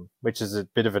 which is a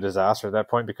bit of a disaster at that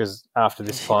point, because after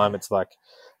this climb, it's like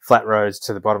flat roads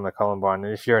to the bottom of the Columbine.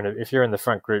 And if you're in the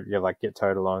front group, you're like, get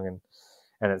towed along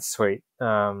and it's sweet.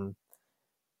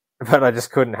 But I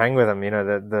just couldn't hang with them.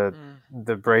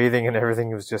 The breathing and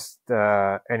everything was just,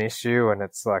 an issue. And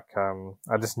it's like,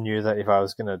 I just knew that if I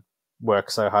was going to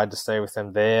work so hard to stay with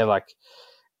them there, like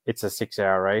it's a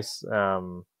 6-hour race.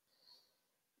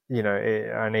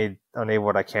 I need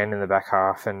what I can in the back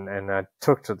half, and I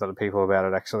talked to a lot of people about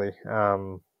it actually.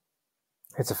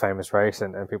 It's a famous race,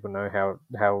 and people know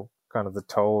how kind of the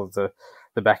toll of the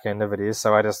back end of it is.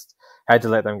 So I just had to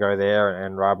let them go there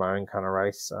and ride my own kind of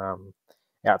race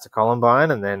out to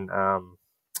Columbine, and then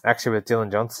actually with Dylan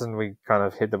Johnstone, we kind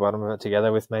of hit the bottom of it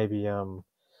together with maybe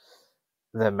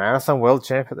the marathon world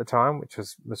champ at the time, which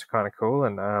was kind of cool.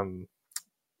 And I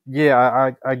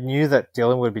knew that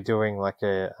Dylan would be doing like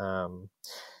a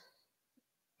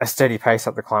steady pace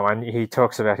up the climb. He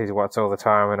talks about his watts all the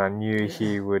time, and I knew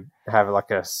he would have like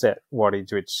a set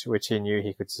wattage, which he knew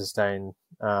he could sustain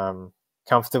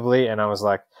comfortably. And I was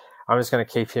like, I'm just going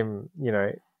to keep him,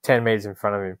 10 meters in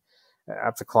front of him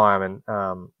up the climb. And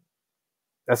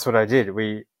that's what I did.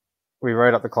 We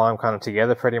rode up the climb kind of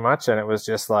together pretty much, and it was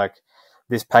just like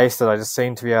this pace that I just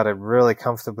seemed to be able to really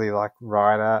comfortably like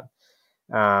ride at.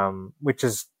 Which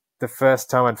is the first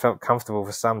time I'd felt comfortable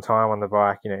for some time on the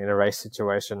bike, in a race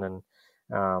situation, and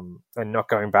not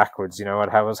going backwards.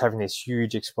 I was having these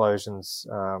huge explosions,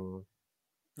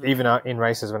 even in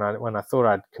races when I thought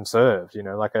I'd conserved.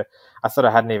 I thought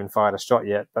I hadn't even fired a shot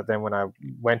yet, but then when I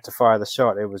went to fire the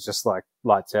shot, it was just like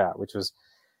lights out, which was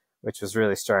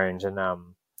really strange. And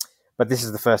but this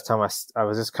is the first time I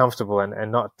was just comfortable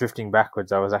and not drifting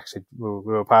backwards. I was actually we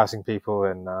were passing people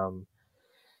and.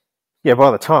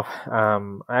 By the top, I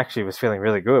actually was feeling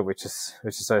really good, which is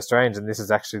so strange. And this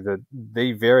is actually the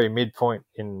very midpoint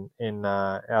in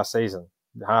our season,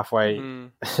 halfway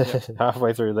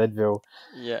halfway through Leadville,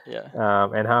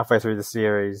 and halfway through the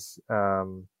series,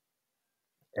 and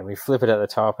we flip it at the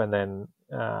top. And then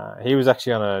he was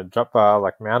actually on a drop bar,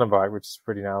 like mountain bike, which is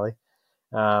pretty gnarly.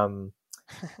 And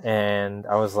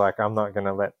I was like, I'm not going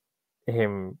to let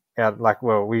him out. Like,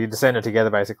 well, we descended together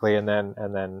basically, and then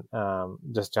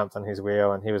just jumped on his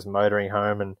wheel, and he was motoring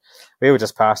home, and we were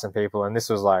just passing people. And this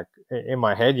was like in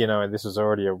my head, this was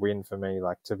already a win for me,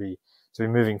 like to be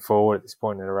moving forward at this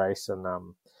point in the race. And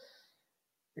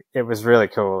it was really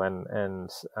cool. And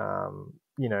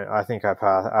I think I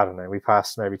passed, I don't know, we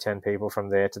passed maybe 10 people from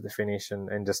there to the finish,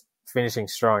 and just finishing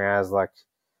strong as like,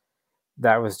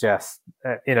 that was just,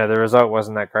 the result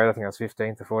wasn't that great. I think I was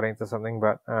 15th or 14th or something,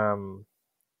 but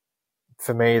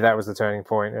for me, that was the turning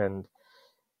point. And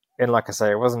like I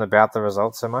say, it wasn't about the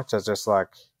results so much as just like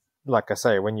I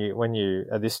say, when you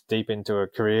are this deep into a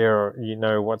career,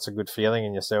 or what's a good feeling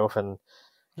in yourself. And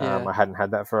I hadn't had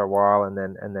that for a while. And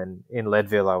then in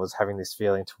Leadville, I was having this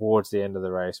feeling towards the end of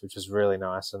the race, which was really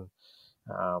nice. And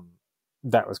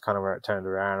that was kind of where it turned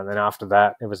around. And then after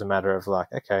that, it was a matter of like,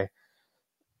 okay,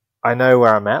 I know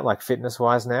where I'm at, like fitness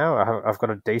wise now. I've got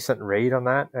a decent read on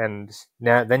that, and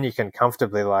then you can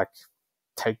comfortably like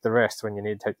take the rest when you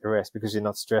need to take the rest, because you're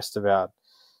not stressed about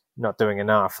not doing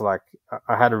enough. Like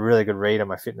I had a really good read on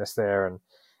my fitness there,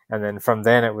 and then from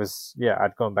then it was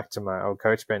I'd gone back to my old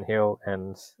coach Ben Hill,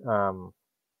 and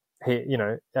he,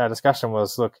 our discussion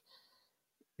was, look,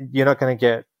 you're not going to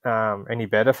get any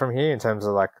better from here in terms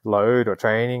of like load or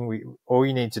training. All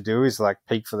you need to do is like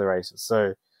peak for the races.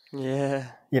 So. Yeah.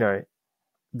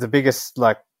 The biggest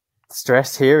like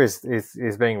stress here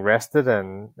is being rested,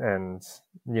 and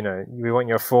we want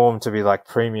your form to be like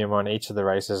premium on each of the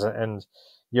races, and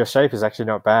your shape is actually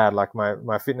not bad. Like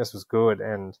my fitness was good,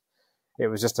 and it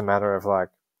was just a matter of like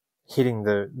hitting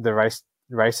the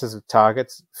races with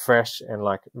targets fresh and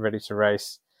like ready to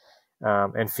race,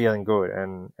 and feeling good,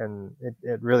 and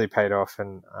it really paid off.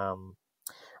 And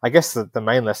I guess the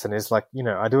main lesson is like,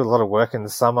 I do a lot of work in the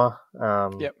summer,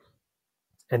 Yep.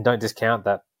 and don't discount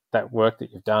that work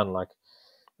that you've done. Like,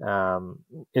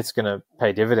 it's going to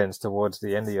pay dividends towards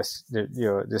the end of your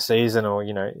season, or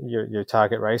your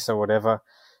target race or whatever.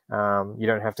 You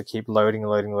don't have to keep loading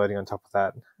on top of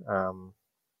that.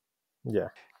 Yeah,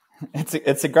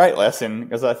 it's a great lesson,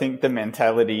 because I think the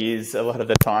mentality is a lot of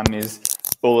the time is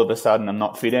all of a sudden I'm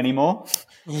not fit anymore.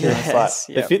 Yes, It's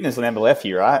like the fitness never left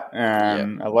you, right?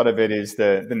 A lot of it is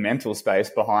the mental space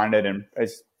behind it, and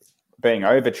as being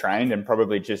overtrained and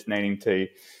probably just needing to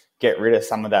get rid of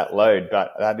some of that load.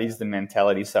 But that is the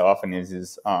mentality so often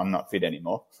is I'm not fit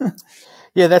anymore.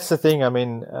 Yeah, that's the thing. I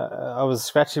mean, I was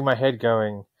scratching my head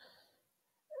going,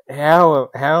 how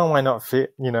am I not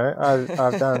fit? I've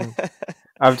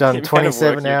done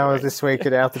 27 hours this week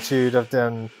at altitude. I've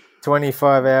done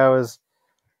 25 hours,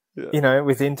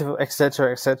 with interval,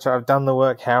 etc., etc. I've done the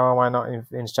work. How am I not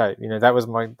in shape? That was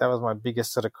my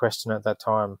biggest sort of question at that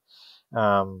time.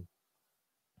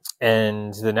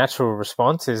 And the natural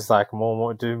response is like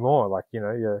more, do more. Like,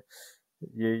 you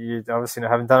obviously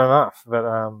haven't done enough. But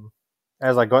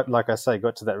as I got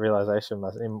to that realization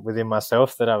within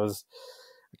myself that I was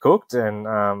cooked, and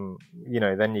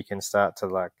then you can start to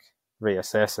like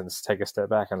reassess and take a step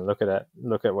back and look at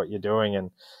what you're doing,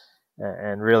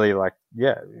 and really like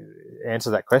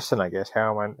answer that question, I guess.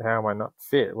 How am I not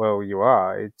fit? Well, you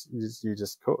are. You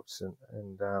just cooked,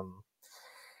 and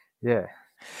yeah.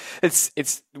 It's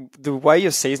the way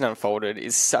your season unfolded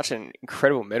is such an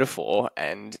incredible metaphor,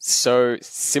 and so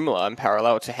similar and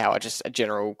parallel to how a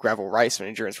general gravel race or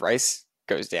endurance race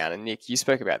goes down. And Nick, you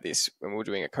spoke about this when we were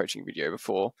doing a coaching video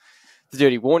before the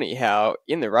Dirty Warnie, how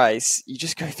in the race you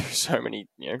just go through so many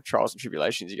trials and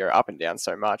tribulations. You go up and down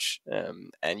so much,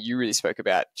 and you really spoke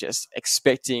about just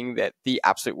expecting that the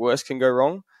absolute worst can go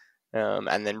wrong.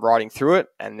 And then riding through it,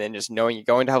 and then just knowing you're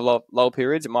going to have lull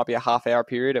periods. It might be a half-hour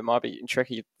period. It might be in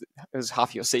Trekky. It was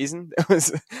half your season. It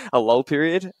was a lull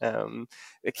period,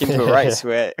 akin to a race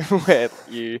where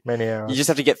you just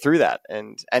have to get through that.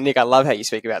 And Nick, I love how you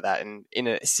speak about that. And in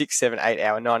a 6, 7, 8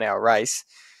 hour, 9 hour race,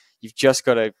 you've just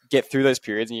got to get through those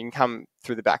periods, and you can come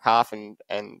through the back half and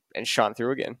shine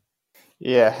through again.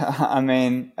 Yeah, I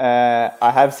mean, I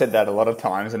have said that a lot of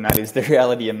times, and that is the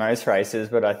reality of most races.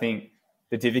 But I think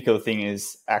the difficult thing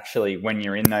is actually when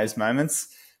you're in those moments.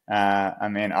 I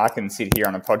mean, I can sit here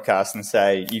on a podcast and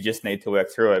say you just need to work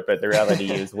through it, but the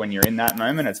reality is when you're in that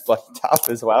moment, it's bloody tough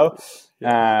as well.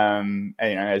 And,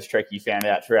 as Trekky found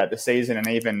out throughout the season, and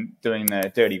even doing the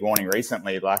Dirty Warning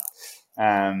recently, like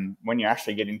when you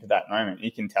actually get into that moment,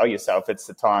 you can tell yourself it's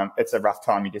a rough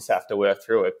time. You just have to work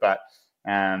through it, but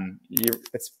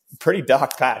it's a pretty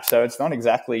dark patch, so it's not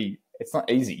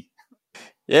easy.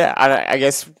 Yeah, I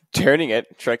guess turning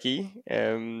it, Trekky,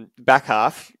 back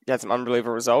half, you had some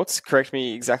unbelievable results. Correct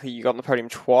me exactly, you got on the podium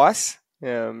twice.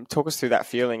 Talk us through that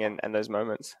feeling and those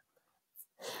moments.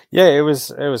 Yeah, it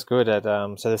was good.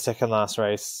 So the second last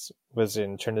race was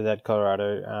in Trinidad,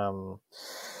 Colorado.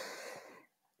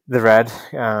 The rad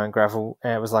gravel,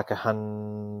 and it was like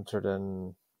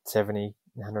 170,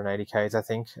 180 k's, I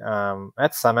think.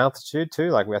 At some altitude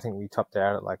too. Like I think we topped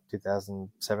out at like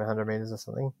 2,700 meters or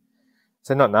something.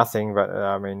 So not nothing, but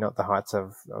I mean, not the heights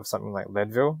of something like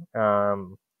Leadville.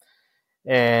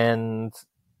 And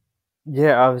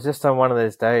yeah, I was just on one of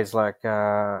those days, like,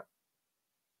 and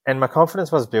my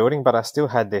confidence was building, but I still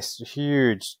had this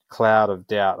huge cloud of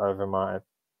doubt over my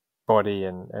body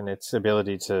and its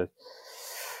ability to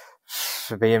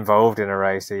be involved in a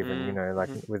race, even,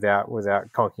 without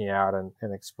conking out and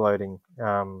exploding.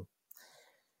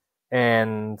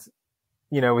 And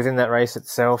within that race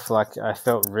itself, like I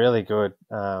felt really good.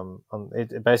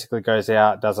 It basically goes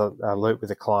out, does a loop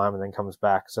with a climb, and then comes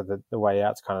back. So the way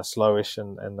out's kind of slowish,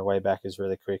 and the way back is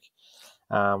really quick,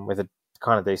 with a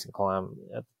kind of decent climb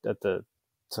at the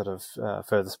sort of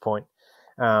furthest point.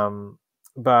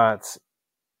 But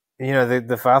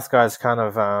the fast guys kind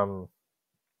of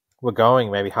were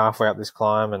going maybe halfway up this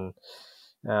climb, and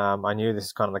I knew this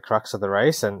is kind of the crux of the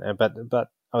race, but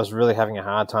I was really having a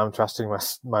hard time trusting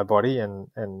my body and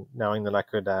knowing that I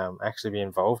could actually be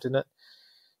involved in it.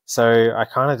 So I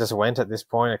kind of just went at this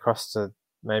point across to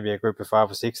maybe a group of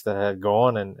 5 or 6 that had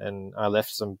gone, and I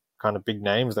left some kind of big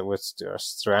names that were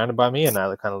surrounded by me, and I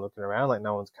was kind of looking around like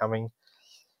no one's coming.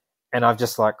 and I've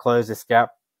just like closed this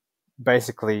gap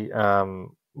basically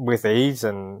with ease,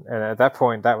 and at that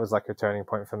point that was like a turning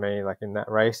point for me. Like in that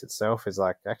race itself is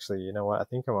like, actually, you know what, I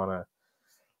think I'm on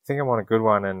a good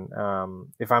one, and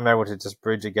if I'm able to just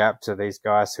bridge a gap to these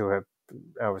guys who are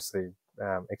obviously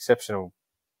exceptional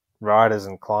riders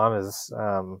and climbers,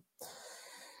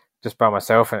 just by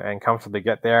myself, and comfortably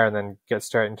get there, and then get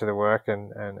straight into the work,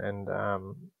 and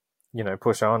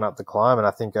push on up the climb. And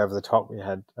I think over the top we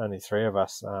had only three of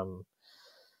us,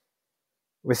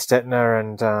 with Stettner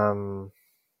and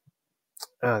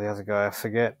the other guy I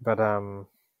forget, but and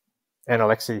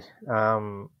Alexei.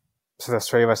 So there's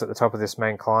three of us at the top of this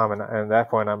main climb, and at that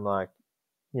point I'm like,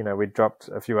 we dropped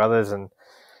a few others, and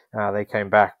they came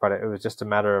back, but it was just a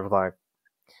matter of like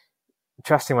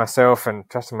trusting myself and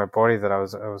trusting my body that I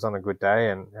was on a good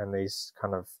day, and these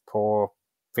kind of poor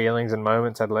feelings and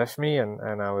moments had left me, and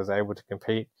I was able to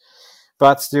compete.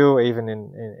 But still, even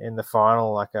in the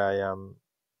final, like I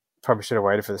probably should have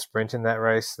waited for the sprint in that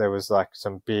race. There was like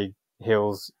some big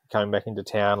hills coming back into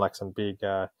town, like some big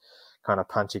kind of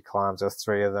punchy climbs. There was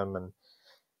three of them, and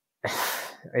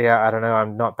yeah, I don't know.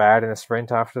 I'm not bad in a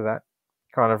sprint after that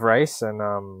kind of race, and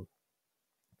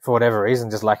for whatever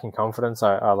reason, just lacking confidence,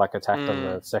 I like attacked on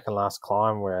the second last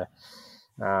climb where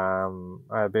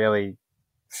I barely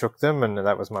shook them, and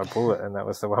that was my bullet, and that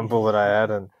was the one bullet I had.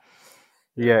 And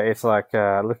yeah, it's like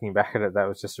looking back at it, that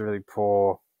was just a really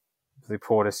poor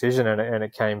decision, and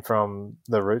it came from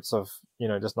the roots of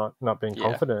just not being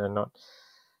confident, and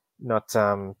not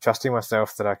trusting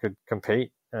myself that I could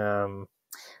compete.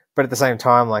 But at the same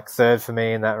time, like third for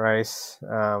me in that race,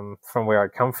 from where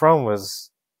I'd come from,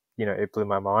 was it blew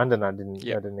my mind, and I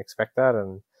didn't expect that,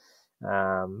 and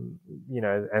and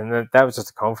that was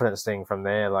just a confidence thing from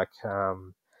there. Like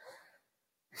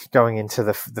going into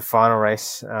the final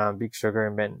race, Big Sugar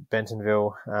in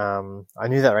Bentonville, I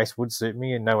knew that race would suit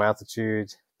me, and no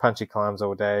altitude, punchy climbs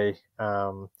all day.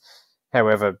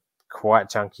 However, quite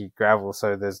chunky gravel,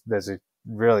 so there's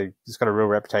it's got a real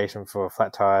reputation for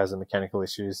flat tires and mechanical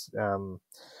issues,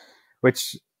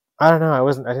 which I don't know.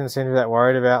 I didn't seem to be that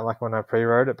worried about like when I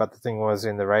pre-rode it, but the thing was,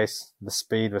 in the race, the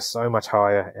speed was so much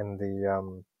higher, and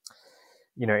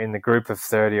in the group of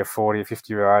 30 or 40 or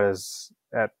 50 riders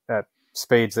at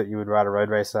speeds that you would ride a road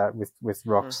race at with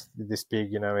rocks this big,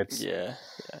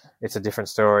 it's a different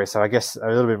story. So I guess a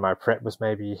little bit of my prep was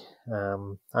maybe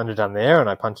underdone there, and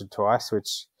I punched twice,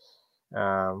 which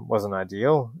wasn't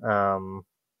ideal.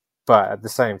 But at the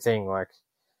same thing, like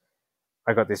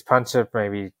I got this punch up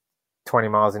maybe 20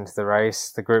 miles into the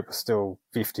race. The group was still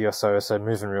 50 or so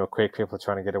moving real quick. People are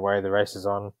trying to get away. The race is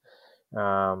on.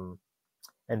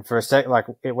 And for a sec, like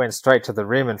it went straight to the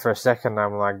rim, and for a second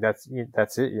I'm like, that's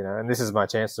it, and this is my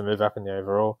chance to move up in the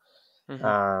overall.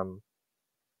 I'm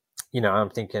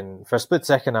thinking for a split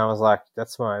second I was like,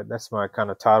 that's my kind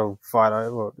of title fight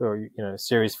over, or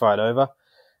series fight over.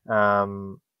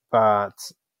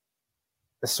 But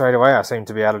straight away I seemed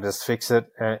to be able to just fix it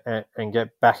and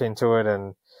get back into it,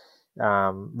 and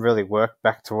really work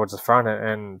back towards the front.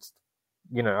 And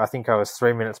I think I was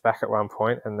 3 minutes back at one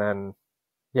point, and then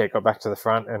got back to the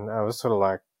front, and I was sort of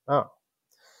like, oh,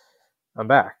 I'm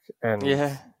back, and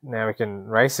now we can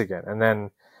race again. And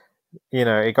then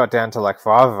it got down to like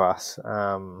 5 of us,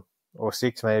 or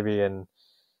 6 maybe, and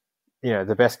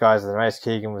the best guys in the race,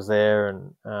 Keegan was there,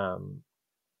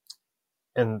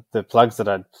 and the plugs that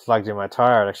I'd plugged in my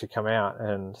tire had actually come out,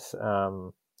 and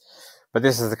but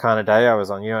this is the kind of day I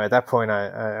was on. At that point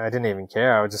I didn't even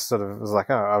care. I just sort of was like,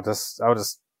 oh, I'll just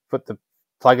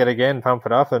plug it again, pump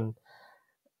it up, and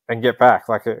get back.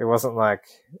 Like it wasn't like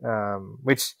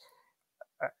which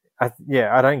I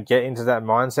don't get into that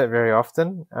mindset very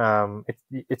often.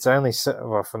 It's only,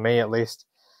 well, for me at least,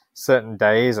 certain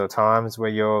days or times where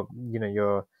you're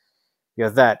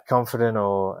that confident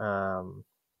or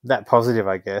that positive,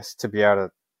 I guess, to be able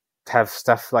to have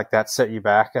stuff like that set you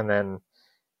back. And then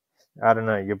I don't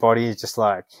know, your body is just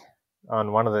like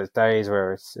on one of those days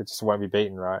where it just won't be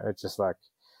beaten, right? It's just like,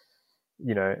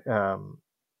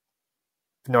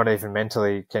 not even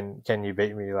mentally can you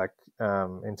beat me, like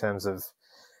in terms of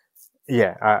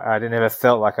I never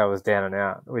felt like I was down and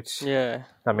out, which I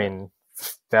mean,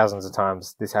 thousands of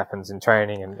times this happens in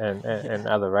training and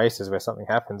other races where something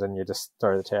happens and you just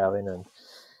throw the towel in.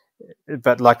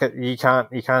 But like you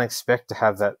can't expect to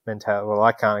have that mentality. Well,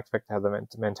 I can't expect to have the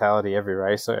mentality every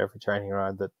race or every training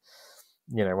ride that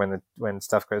when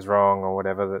stuff goes wrong or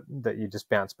whatever, that you just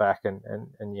bounce back and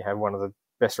you have one of the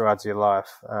best rides of your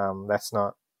life. That's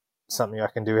not something I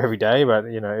can do every day, but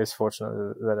it's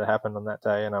fortunate that it happened on that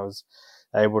day, and I was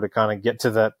able to kind of get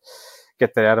that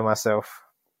out of myself.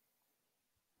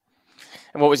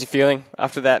 And what was your feeling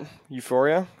after that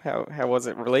euphoria? How was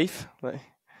it? Relief?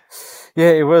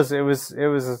 Yeah, it was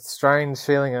a strange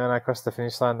feeling when I crossed the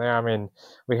finish line there. I mean,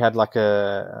 we had like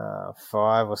a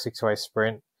 5 or 6 way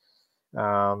sprint,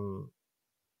 and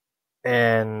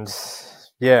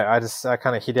yeah, I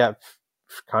kind of hit out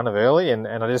kind of early, and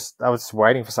I was just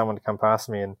waiting for someone to come past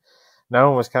me, and no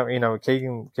one was coming. You know,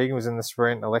 Keegan was in the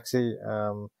sprint, Alexi,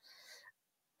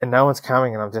 and no one's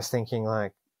coming, and I'm just thinking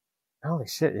like, holy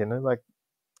shit, you know, like,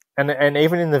 and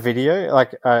even in the video,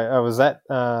 like I was like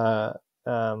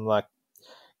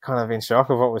kind of in shock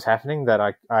of what was happening that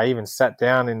I even sat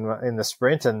down in the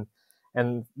sprint, and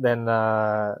then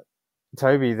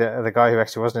Toby, the guy who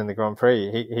actually wasn't in the Grand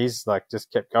Prix, he's like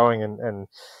just kept going and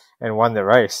won the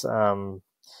race.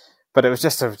 But it was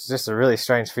just a really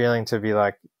strange feeling to be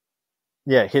like,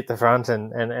 yeah, hit the front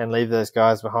and leave those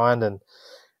guys behind. And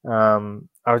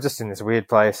I was just in this weird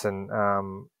place, and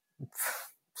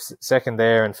second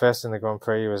there and first in the Grand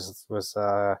Prix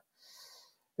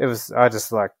I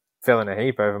just like fell in a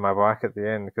heap over my bike at the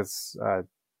end because I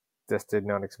just did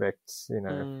not expect, you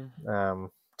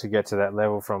know, to get to that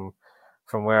level from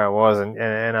where I was, and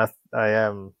I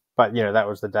but you know, that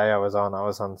was the day I was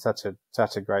on such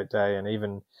a great day. And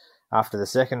even after the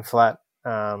second flat,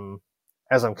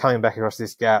 as I'm coming back across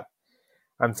this gap,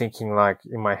 I'm thinking like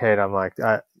in my head, I'm like,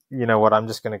 you know what, I'm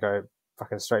just going to go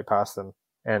fucking straight past them,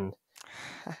 and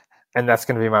that's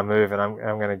going to be my move, and I'm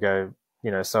going to go, you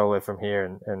know, solo from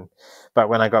here. But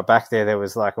when I got back there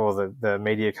was like all the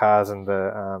media cars and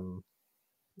the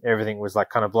everything was like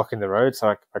kind of blocking the road,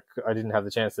 so I didn't have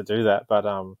the chance to do that. But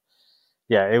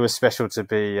yeah, it was special to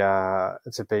be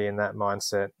in that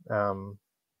mindset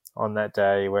on that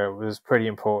day, where it was pretty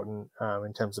important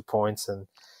in terms of points, and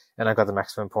I got the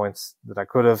maximum points that I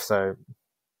could have. So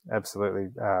absolutely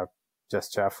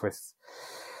just chuffed with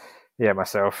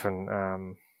myself,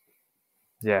 and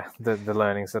yeah, the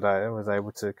learnings that I was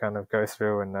able to kind of go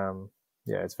through, and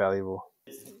yeah, it's valuable.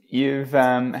 You've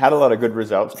had a lot of good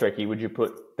results, Trekky. Would you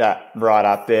put that right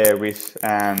up there with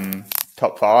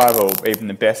top 5 or even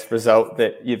the best result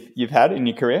that you've had in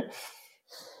your career?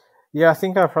 Yeah, I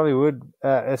think I probably would.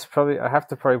 It's probably, I have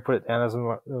to probably put it down as it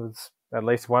was at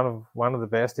least one of the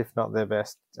best, if not their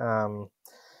best.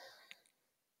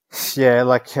 Yeah,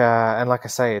 like and like I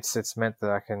say, it's meant that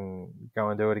I can go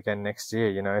and do it again next year.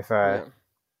 You know, if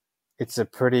it's a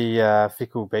pretty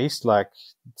fickle beast, like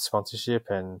sponsorship,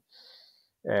 and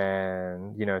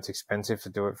you know, it's expensive to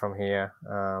do it from here.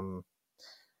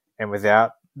 And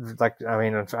without, like, I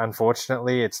mean,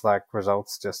 unfortunately, it's like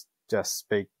results just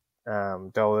speak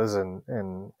dollars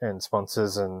and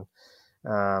sponsors and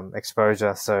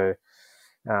exposure. So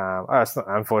it's not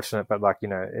unfortunate, but like, you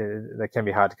know, they can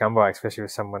be hard to come by, especially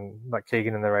with someone like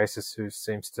Keegan in the races who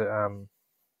seems to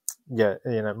you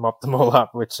know, mop them all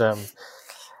up, which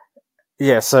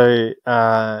yeah. So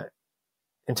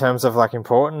in terms of like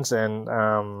importance and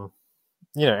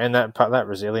you know, and that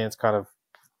resilience kind of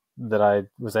that I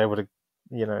was able to,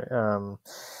 you know,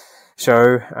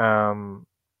 show,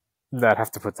 that I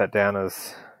have to put that down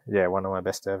as one of my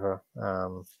best ever.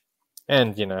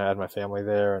 And you know, I had my family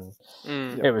there, and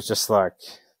it was just like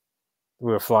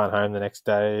we were flying home the next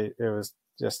day. It was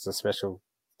just a special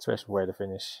way to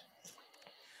finish.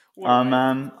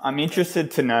 I'm interested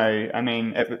to know. I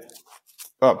mean,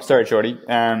 sorry, Shorty.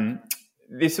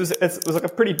 It was like a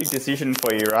pretty big decision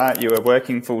for you, right? You were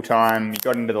working full time. You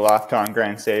got into the Lifetime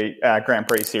Grand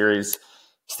Prix series,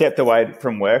 stepped away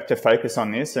from work to focus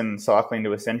on this, and cycling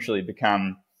to essentially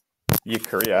become your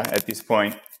career at this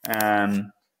point.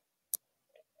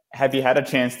 Have you had a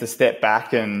chance to step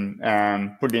back and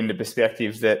put it into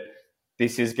perspective that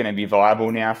this is going to be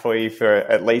viable now for you for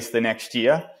at least the next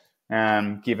year,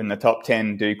 given the top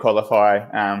 10 do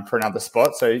qualify for another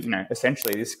spot? So, you know,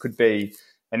 essentially this could be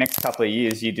the next couple of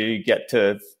years you do get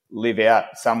to live out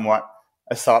somewhat,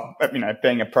 you know,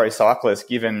 being a pro cyclist,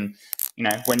 given, you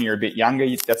know, when you're a bit younger,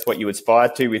 that's what you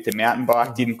aspired to with the mountain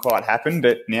bike. Didn't quite happen,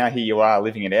 but now here you are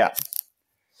living it out.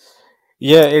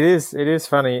 Yeah, it is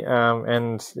funny.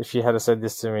 And if you had said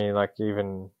this to me like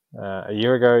even a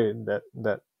year ago,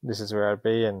 that this is where I'd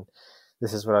be and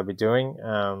this is what I'd be doing,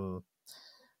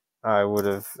 I would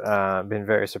have been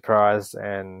very surprised.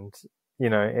 And you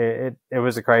know, it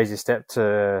was a crazy step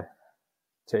to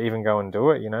even go and do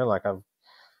it. You know, like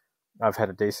I've had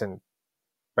a decent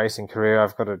racing career.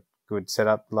 I've got a good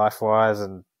setup life wise,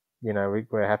 and you know,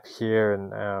 we're happy here,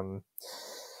 and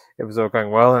it was all going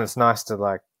well. And it's nice to,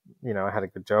 like, you know, I had a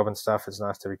good job and stuff. It's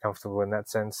nice to be comfortable in that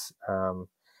sense.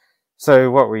 So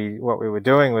what we were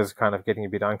doing was kind of getting a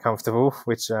bit uncomfortable,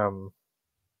 which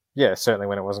yeah, certainly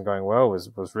when it wasn't going well,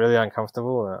 was really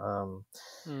uncomfortable.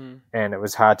 And it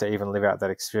was hard to even live out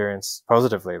that experience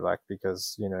positively, like,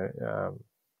 because,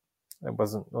 it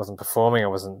wasn't performing. I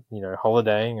wasn't,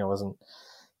 holidaying.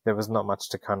 There was not much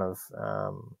to kind of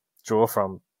draw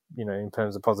from, in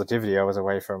terms of positivity. I was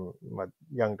away from my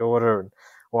young daughter and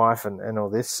wife and all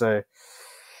this. So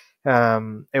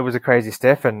it was a crazy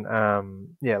step, and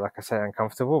yeah, like I say,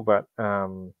 uncomfortable, but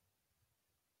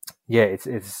yeah,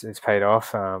 it's paid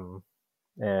off,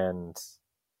 and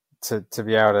to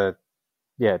be able to,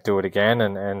 yeah, do it again,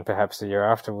 and perhaps the year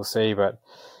after, we'll see. But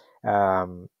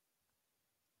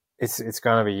it's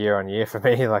going to be year on year for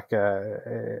me. Like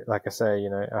I say,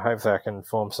 hopefully I can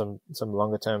form some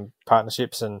longer term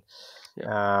partnerships and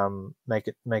make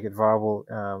it viable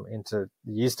into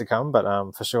the years to come. But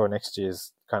for sure, next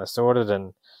year's kind of sorted,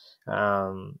 and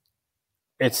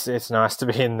it's nice to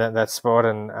be in that spot,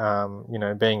 and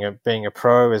being a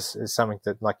pro is something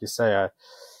that, like you say,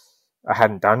 I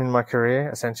hadn't done in my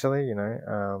career, essentially.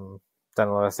 Done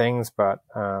a lot of things, but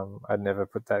I'd never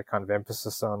put that kind of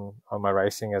emphasis on my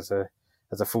racing as a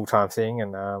full-time thing.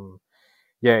 And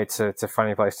yeah, it's a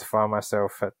funny place to find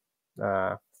myself at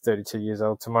 32 years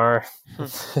old tomorrow.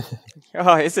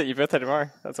 Oh, is it your birthday tomorrow?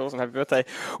 That's awesome. Happy birthday.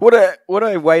 What a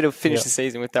way to finish the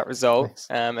season with that result.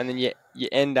 And then you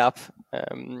end up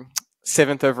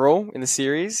 7th overall in the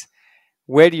series.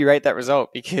 Where do you rate that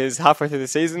result? Because halfway through the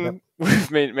season,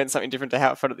 meant something different to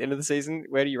how it felt at the end of the season.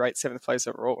 Where do you rate 7th place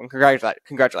overall? And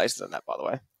congratulations on that, by the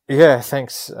way. Yeah,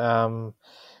 thanks.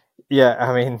 Yeah,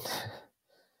 I mean,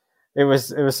 it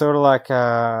was sort of like,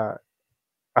 I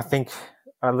think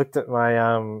I looked at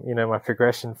my my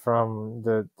progression from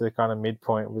the kind of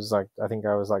midpoint was like, I think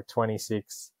I was like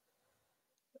 26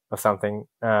 or something,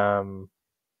 15th,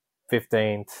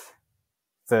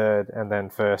 3rd, and then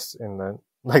 1st in the.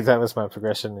 Like, that was my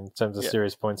progression in terms of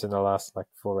series points in the last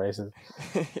 4 races,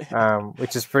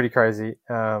 which is pretty crazy.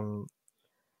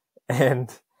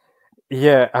 And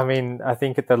yeah, I mean, I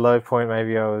think at the low point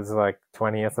maybe I was like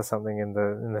 20th or something in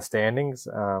the standings.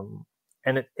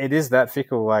 And it is that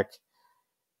fickle. Like,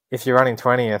 if you're running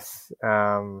 20th,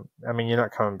 I mean, you're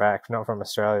not coming back, not from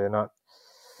Australia, not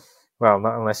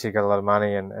unless you've got a lot of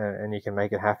money and you can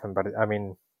make it happen. But I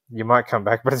mean, you might come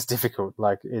back, but it's difficult.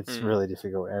 Like, it's really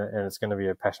difficult, and it's going to be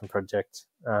a passion project.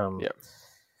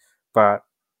 But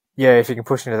yeah, if you can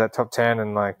push into that top 10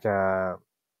 and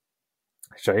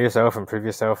show yourself and prove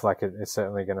yourself, like, it's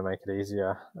certainly going to make it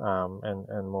easier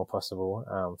and more possible.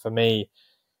 For me,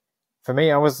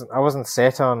 I wasn't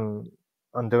set on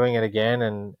doing it again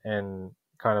and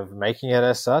kind of making it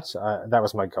as such. That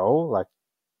was my goal, like,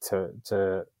 to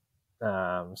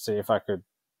see if I could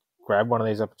grab one of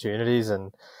these opportunities,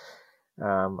 and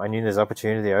I knew there's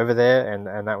opportunity over there, and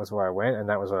that was where I went, and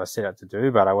that was what I set out to do.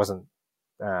 But I wasn't,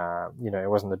 it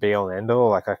wasn't the be all and end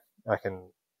all. Like, I can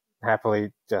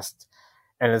happily just,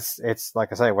 and it's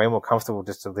like I say, way more comfortable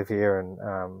just to live here and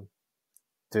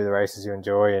do the races you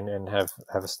enjoy and have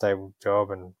a stable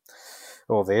job and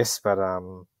all this. But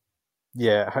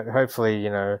yeah, hopefully,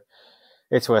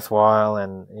 it's worthwhile,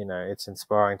 and it's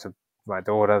inspiring to my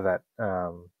daughter that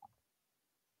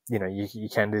you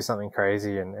can do something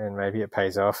crazy, and maybe it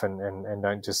pays off, and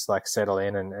don't just like settle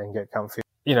in and get comfy.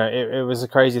 It was a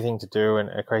crazy thing to do, and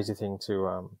a crazy thing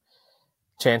to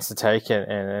chance to take,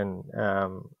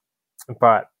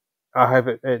 but I hope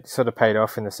it sort of paid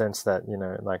off in the sense that,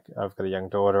 like, I've got a young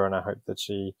daughter, and I hope that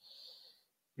she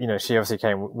obviously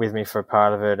came with me for a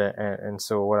part of it and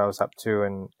saw what I was up to,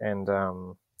 and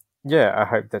yeah, I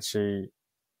hope that she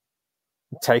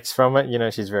takes from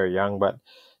it. She's very young, but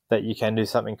that you can do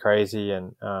something crazy,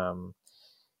 and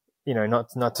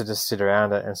not to just sit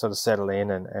around it and sort of settle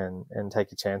in and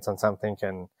take a chance on something.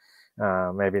 And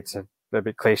maybe it's a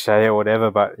bit cliche or whatever,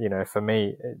 but for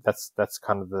me, that's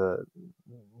kind of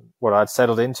what I'd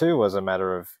settled into was a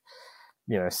matter of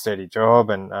steady job,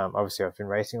 and obviously I've been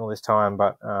racing all this time,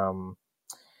 but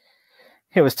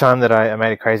it was time that I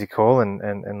made a crazy call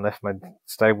and left my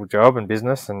stable job and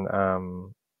business,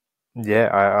 and yeah,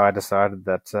 I decided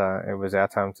that it was our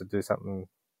time to do something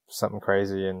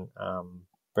crazy, and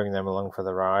bring them along for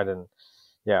the ride. And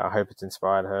yeah, I hope it's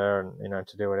inspired her, and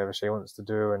to do whatever she wants to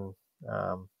do, and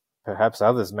perhaps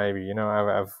others maybe.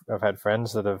 I've had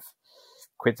friends that have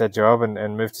quit their job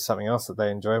and moved to something else that they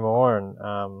enjoy more,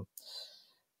 and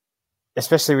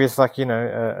especially with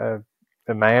a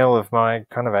male of my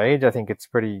kind of age, I think it's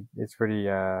pretty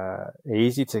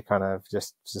easy to kind of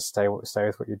just stay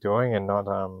with what you're doing and not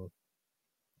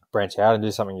branch out and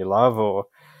do something you love. Or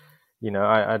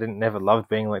I didn't never loved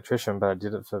being an electrician, but I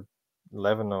did it for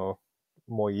 11 or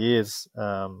more years,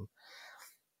 and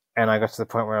I got to the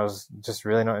point where I was just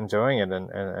really not enjoying it,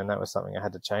 and that was something I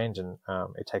had to change. And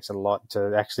it takes a lot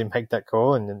to actually make that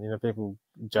call, and people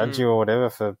judge you or whatever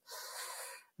for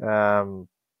going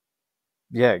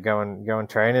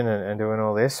training and doing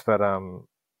all this, but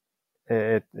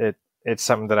it's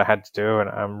something that I had to do, and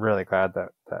I'm really glad that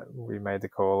we made the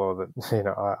call, or that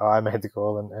I made the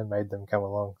call and made them come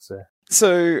along.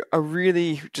 So I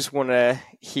really just want to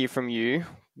hear from you.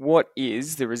 What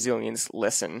is the resilience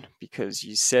lesson? Because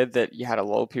you said that you had a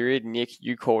lull period. Nick,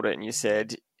 you called it and you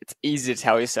said it's easy to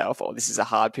tell yourself, oh, this is a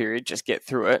hard period, just get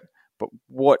through it. But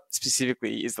what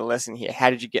specifically is the lesson here? How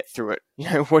did you get through it?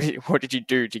 What did you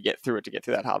do to get through it, to get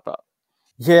through that hard part?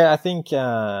 Yeah, I think,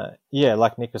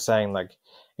 like Nick was saying, like,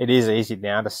 it is easy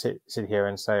now to sit here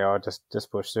and say, oh,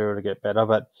 just push through to get better.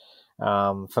 But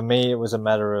for me, it was a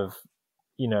matter of,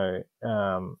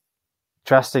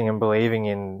 trusting and believing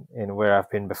in where I've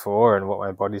been before and what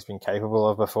my body's been capable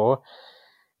of before.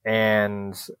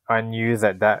 And I knew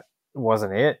that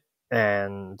wasn't it,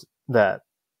 and that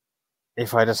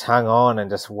if I just hung on and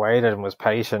just waited and was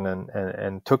patient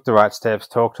and took the right steps,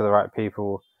 talked to the right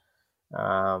people,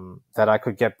 that I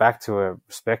could get back to a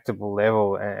respectable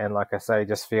level. And like I say,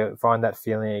 just find that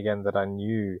feeling again that I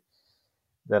knew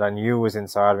was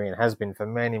inside of me and has been for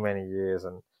many, many years.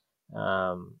 And,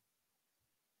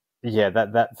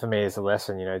 that for me is a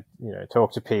lesson,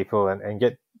 talk to people and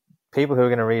get people who are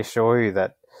going to reassure you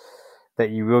that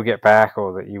you will get back,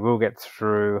 or that you will get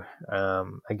through.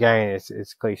 Again,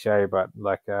 it's cliche, but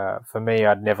like, for me,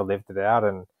 I'd never lived it out.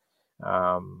 And,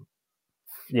 I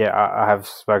have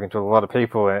spoken to a lot of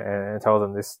people and told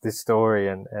them this story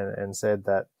and said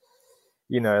that,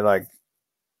 like,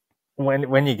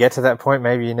 when you get to that point,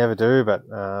 maybe you never do, but,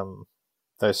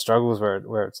 those struggles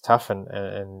where it's tough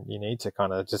and you need to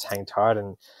kind of just hang tight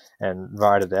and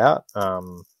ride it out.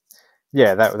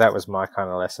 That was my kind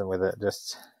of lesson with it.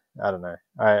 Just, I don't know.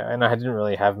 I didn't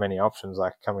really have many options.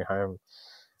 Like, coming home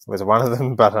was one of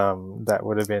them, but that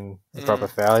would have been a proper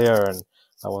failure, and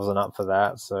I wasn't up for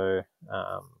that. So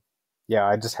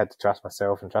I just had to trust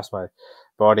myself and trust my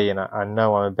body, and I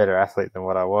know I'm a better athlete than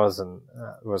what I was and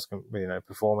was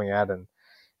performing at, and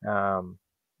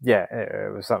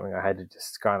it was something I had to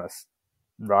just kind of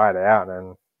ride out.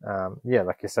 And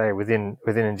like you say, within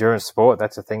endurance sport,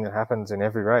 that's a thing that happens in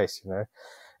every race.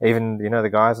 Even the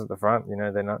guys at the front,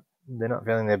 they're not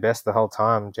feeling their best the whole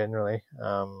time generally,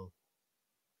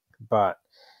 but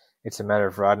it's a matter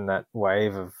of riding that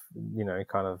wave of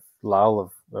kind of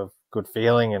lull of good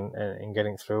feeling and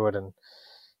getting through it. And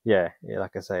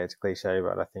like I say, it's cliche,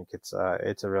 but I think it's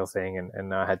a real thing,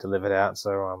 and I had to live it out.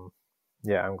 So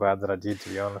I'm glad that I did, to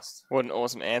be honest. What an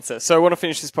awesome answer. So I want to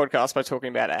finish this podcast by talking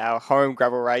about our home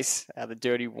gravel race, the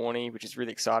Dirty Warnie, which is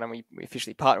really exciting. We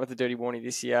officially partnered with the Dirty Warnie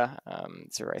this year.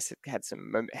 It's a race that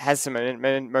has some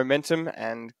momentum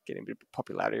and getting a bit of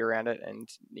popularity around it. And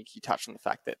Nick, you touched on the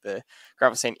fact that the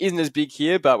gravel scene isn't as big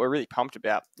here, but we're really pumped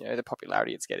about the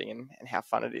popularity it's getting and how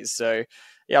fun it is. So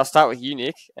I'll start with you,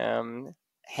 Nick.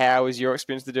 How was your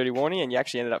experience with the Dirty Warnie? And you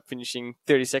actually ended up finishing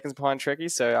 30 seconds behind Trekky.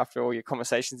 So after all your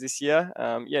conversations this year,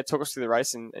 talk us through the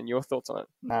race and your thoughts on it.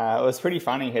 It was pretty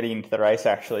funny heading into the race,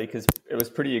 actually, because it was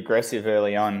pretty aggressive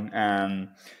early on.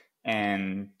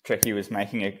 And Trekky was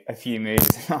making a few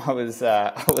moves. I was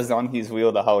on his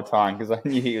wheel the whole time because I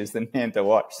knew he was the man to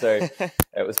watch. So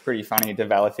it was pretty funny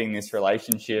developing this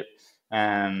relationship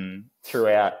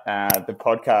throughout the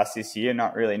podcast this year,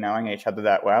 not really knowing each other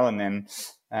that well. And then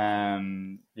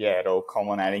it all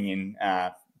culminating in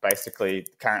basically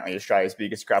currently Australia's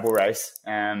biggest gravel race.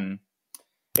 It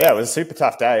was a super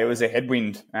tough day. It was a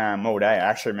headwind all day. I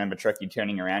actually remember Trekky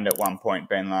turning around at one point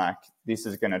being like, this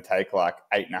is going to take like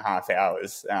 8.5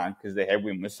 hours because the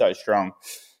headwind was so strong.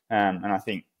 And I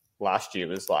think last year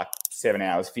was like 7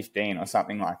 hours 15 or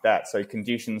something like that. So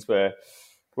conditions were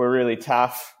really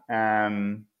tough.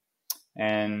 And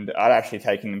I'd actually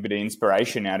taken a bit of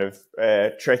inspiration out of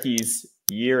Trekky's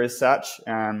year as such.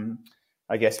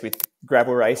 I guess with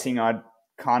gravel racing, I'd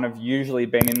kind of usually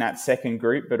been in that second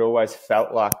group, but always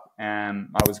felt like I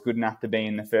was good enough to be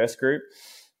in the first group.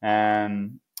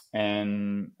 And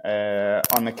on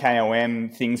the KOM,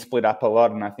 things split up a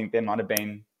lot, and I think there might have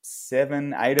been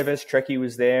 7, 8 of us. Trekky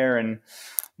was there, and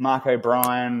Mark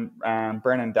O'Brien,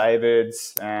 Brennan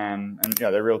Davids, and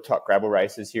the real top gravel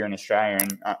racers here in Australia.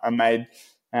 And I made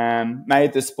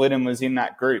the split and was in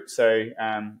that group. So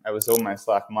it was almost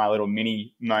like my little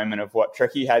mini moment of what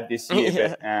Trekky had this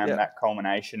year, that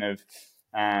culmination of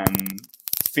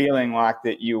feeling like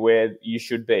that you're where you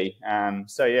should be.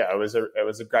 It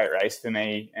was a great race for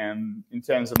me in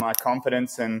terms of my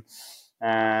confidence and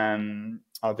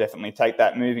I'll definitely take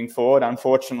that moving forward.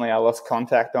 Unfortunately, I lost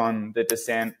contact on the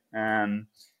descent. It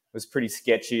was pretty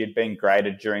sketchy. It had been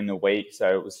graded during the week,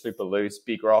 so it was super loose,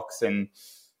 big rocks, and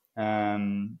a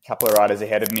couple of riders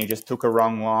ahead of me just took the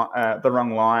wrong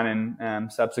line,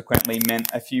 and subsequently meant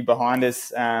a few behind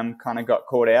us kind of got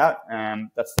caught out.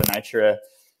 That's the nature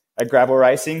of gravel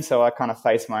racing. So I kind of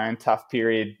faced my own tough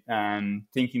period,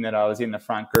 thinking that I was in the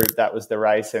front group. That was the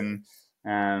race, and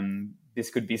this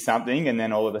could be something. And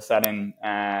then all of a sudden,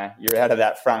 you're out of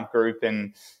that front group,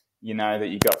 and you know that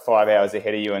you've got 5 hours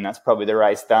ahead of you, and that's probably the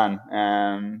race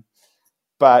done.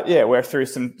 But yeah, we're through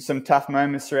some tough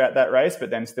moments throughout that race, but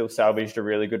then still salvaged a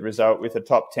really good result with a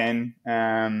top 10.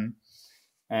 And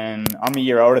I'm a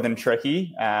year older than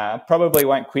Trekky. Probably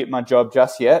won't quit my job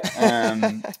just yet,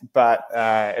 but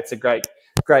it's a great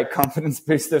confidence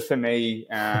booster for me.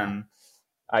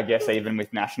 I guess even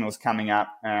with nationals coming up,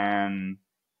 that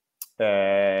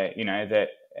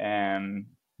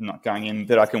not going in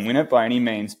that I can win it by any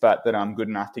means, but that I'm good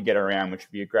enough to get around, which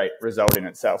would be a great result in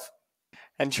itself.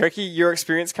 And Trekky, your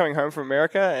experience coming home from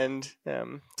America and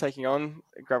taking on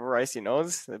a gravel race in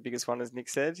Oz, the biggest one, as Nick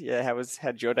said. Yeah,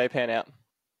 how'd your day pan out?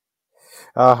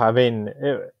 I mean,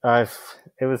 it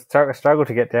was a struggle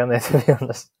to get down there, to be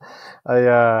honest.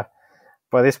 By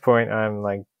this point, I'm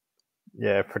like,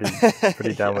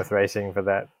 pretty done with racing for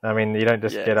that. I mean, you don't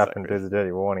just get up and do the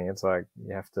dirty warning. It's like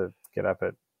you have to get up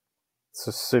at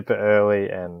super early,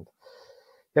 and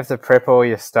you have to prep all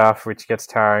your stuff, which gets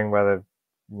tiring by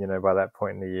that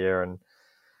point in the year.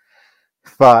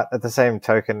 But at the same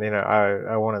token,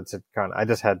 I wanted to I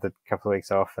just had the couple of weeks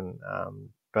off, and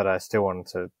but I still wanted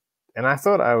to, and I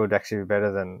thought I would actually be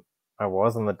better than I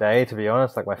was on the day, to be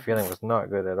honest. Like, my feeling was not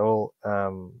good at all.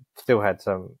 Still had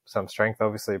some strength,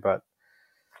 obviously, but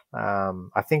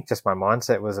I think just my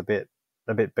mindset was a bit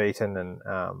beaten, and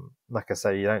like I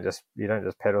say, you don't just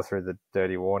pedal through the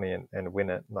dirty warning and win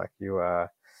it. Like, you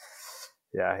are,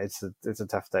 it's a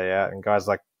tough day out, and guys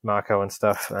like Marco and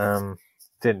stuff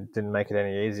didn't make it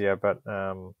any easier. But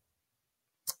I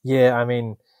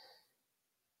mean,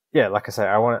 like I say,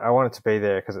 I wanted to be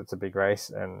there because it's a big race,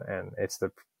 and it's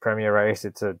the premier race.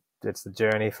 It's the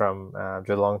journey from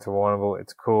Geelong to Warrnambool.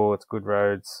 It's cool. It's good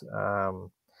roads.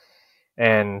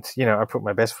 And I put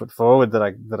my best foot forward that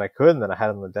I could and that I had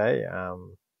on the day,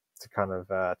 to kind of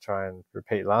try and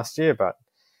repeat last year. But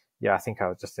I think I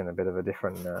was just in a bit of a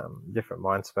different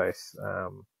mind space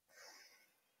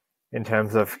in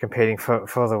terms of competing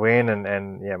for the win,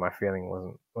 and my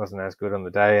feeling wasn't as good on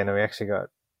the day, and we actually got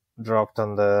dropped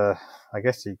on the, I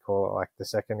guess you'd call it like the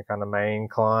second kind of main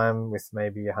climb with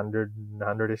maybe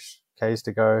 100-ish Ks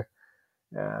to go,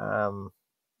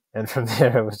 and from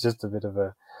there it was just a bit of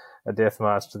a death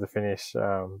march to the finish.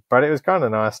 But it was kind of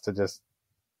nice to just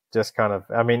kind of,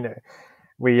 I mean,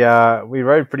 we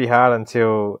rode pretty hard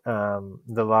until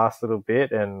the last little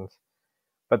bit,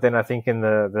 but then I think in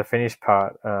the finish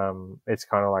part, it's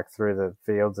kind of like through the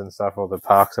fields and stuff, or the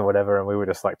parks or whatever, and we were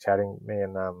just like chatting, me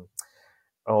and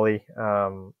Ollie,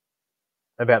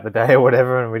 about the day or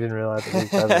whatever, and we didn't realise that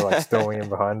these guys were like storming in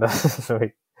behind us. So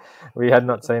we had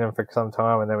not seen them for some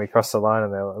time, and then we crossed the line,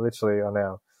 and they were literally on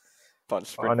our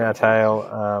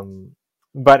tail.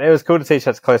 But it was cool to see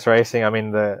such close racing. I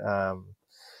mean,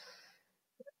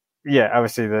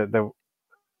 obviously the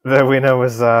winner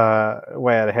was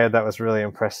way out ahead. That was really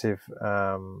impressive.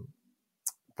 I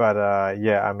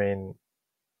mean,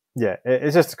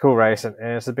 it's just a cool race, and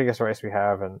it's the biggest race we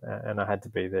have, and I had to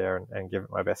be there and give it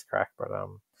my best crack. But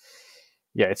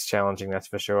it's challenging, that's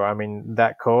for sure. I mean,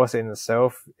 that course in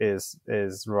itself is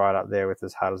right up there with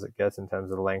as hard as it gets in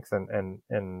terms of length and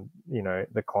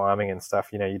the climbing and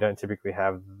stuff. You don't typically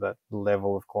have that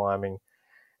level of climbing.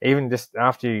 Even just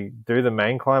after you do the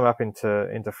main climb up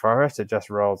into forest, it just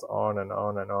rolls on and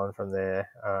on and on from there.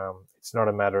 It's not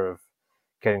a matter of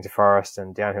getting to forest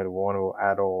and downhill to Warrnambool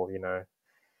at all.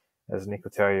 As Nick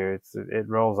will tell you, it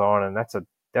rolls on, and that's a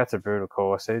brutal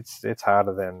course. It's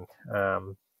harder than a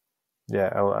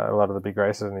lot of the big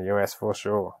races in the US, for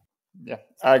sure. Yeah,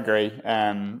 I agree.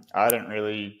 I hadn't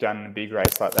really done a big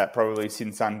race like that probably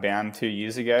since Unbound 2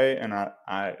 years ago, and I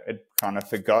had kind of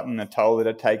forgotten the toll that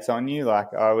it takes on you.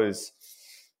 Like, I was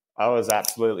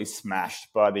absolutely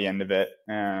smashed by the end of it,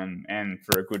 and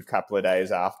for a good couple of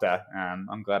days after.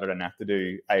 I'm glad I don't have to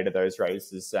do 8 of those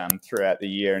races throughout the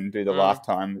year and do the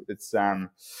lifetime.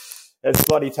 It's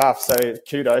bloody tough. So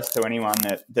kudos to anyone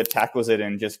that tackles it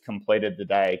and just completed the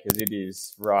day, because it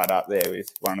is right up there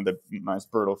with one of the most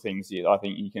brutal things I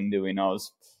think you can do in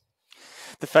Oz.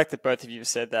 the fact that both of you have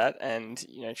said that, and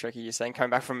Trekky, you're saying coming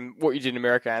back from what you did in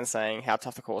America and saying how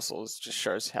tough the course was, just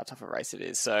shows how tough a race it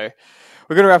is. So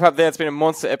we're going to wrap up there. It's been a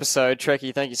monster episode.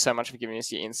 Trekky, thank you so much for giving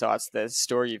us your insights. The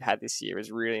story you've had this year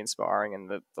is really inspiring, and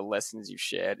the lessons you've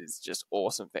shared is just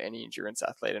awesome for any endurance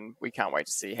athlete. And we can't wait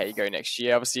to see how you go next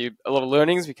year. Obviously, a lot of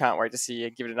learnings. We can't wait to see you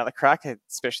give it another crack,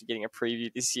 especially getting a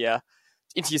preview this year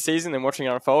into your season and watching it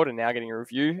unfold, and now getting a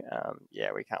review.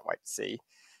 We can't wait to see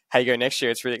how you go next year.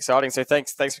 It's really exciting. So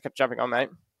thanks for jumping on, mate.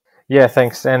 Yeah,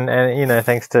 thanks, and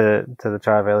thanks to the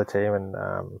Tri-Valley team, and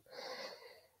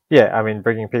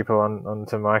bringing people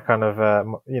onto my kind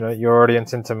of your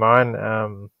audience into mine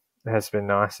has been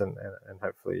nice, and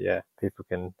hopefully people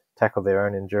can tackle their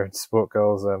own endurance sport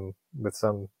goals with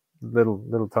some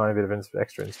little tiny bit of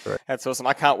extra inspiration. That's awesome.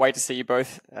 I can't wait to see you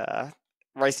both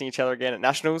racing each other again at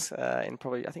Nationals in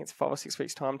probably, I think it's 5 or 6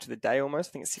 weeks' time to the day almost.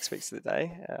 I think it's 6 weeks to the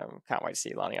day. Can't wait to see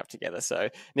you lining up together. So,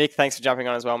 Nick, thanks for jumping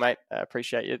on as well, mate.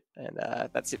 Appreciate it. And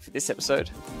that's it for this episode.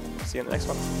 See you in the next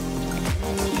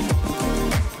one.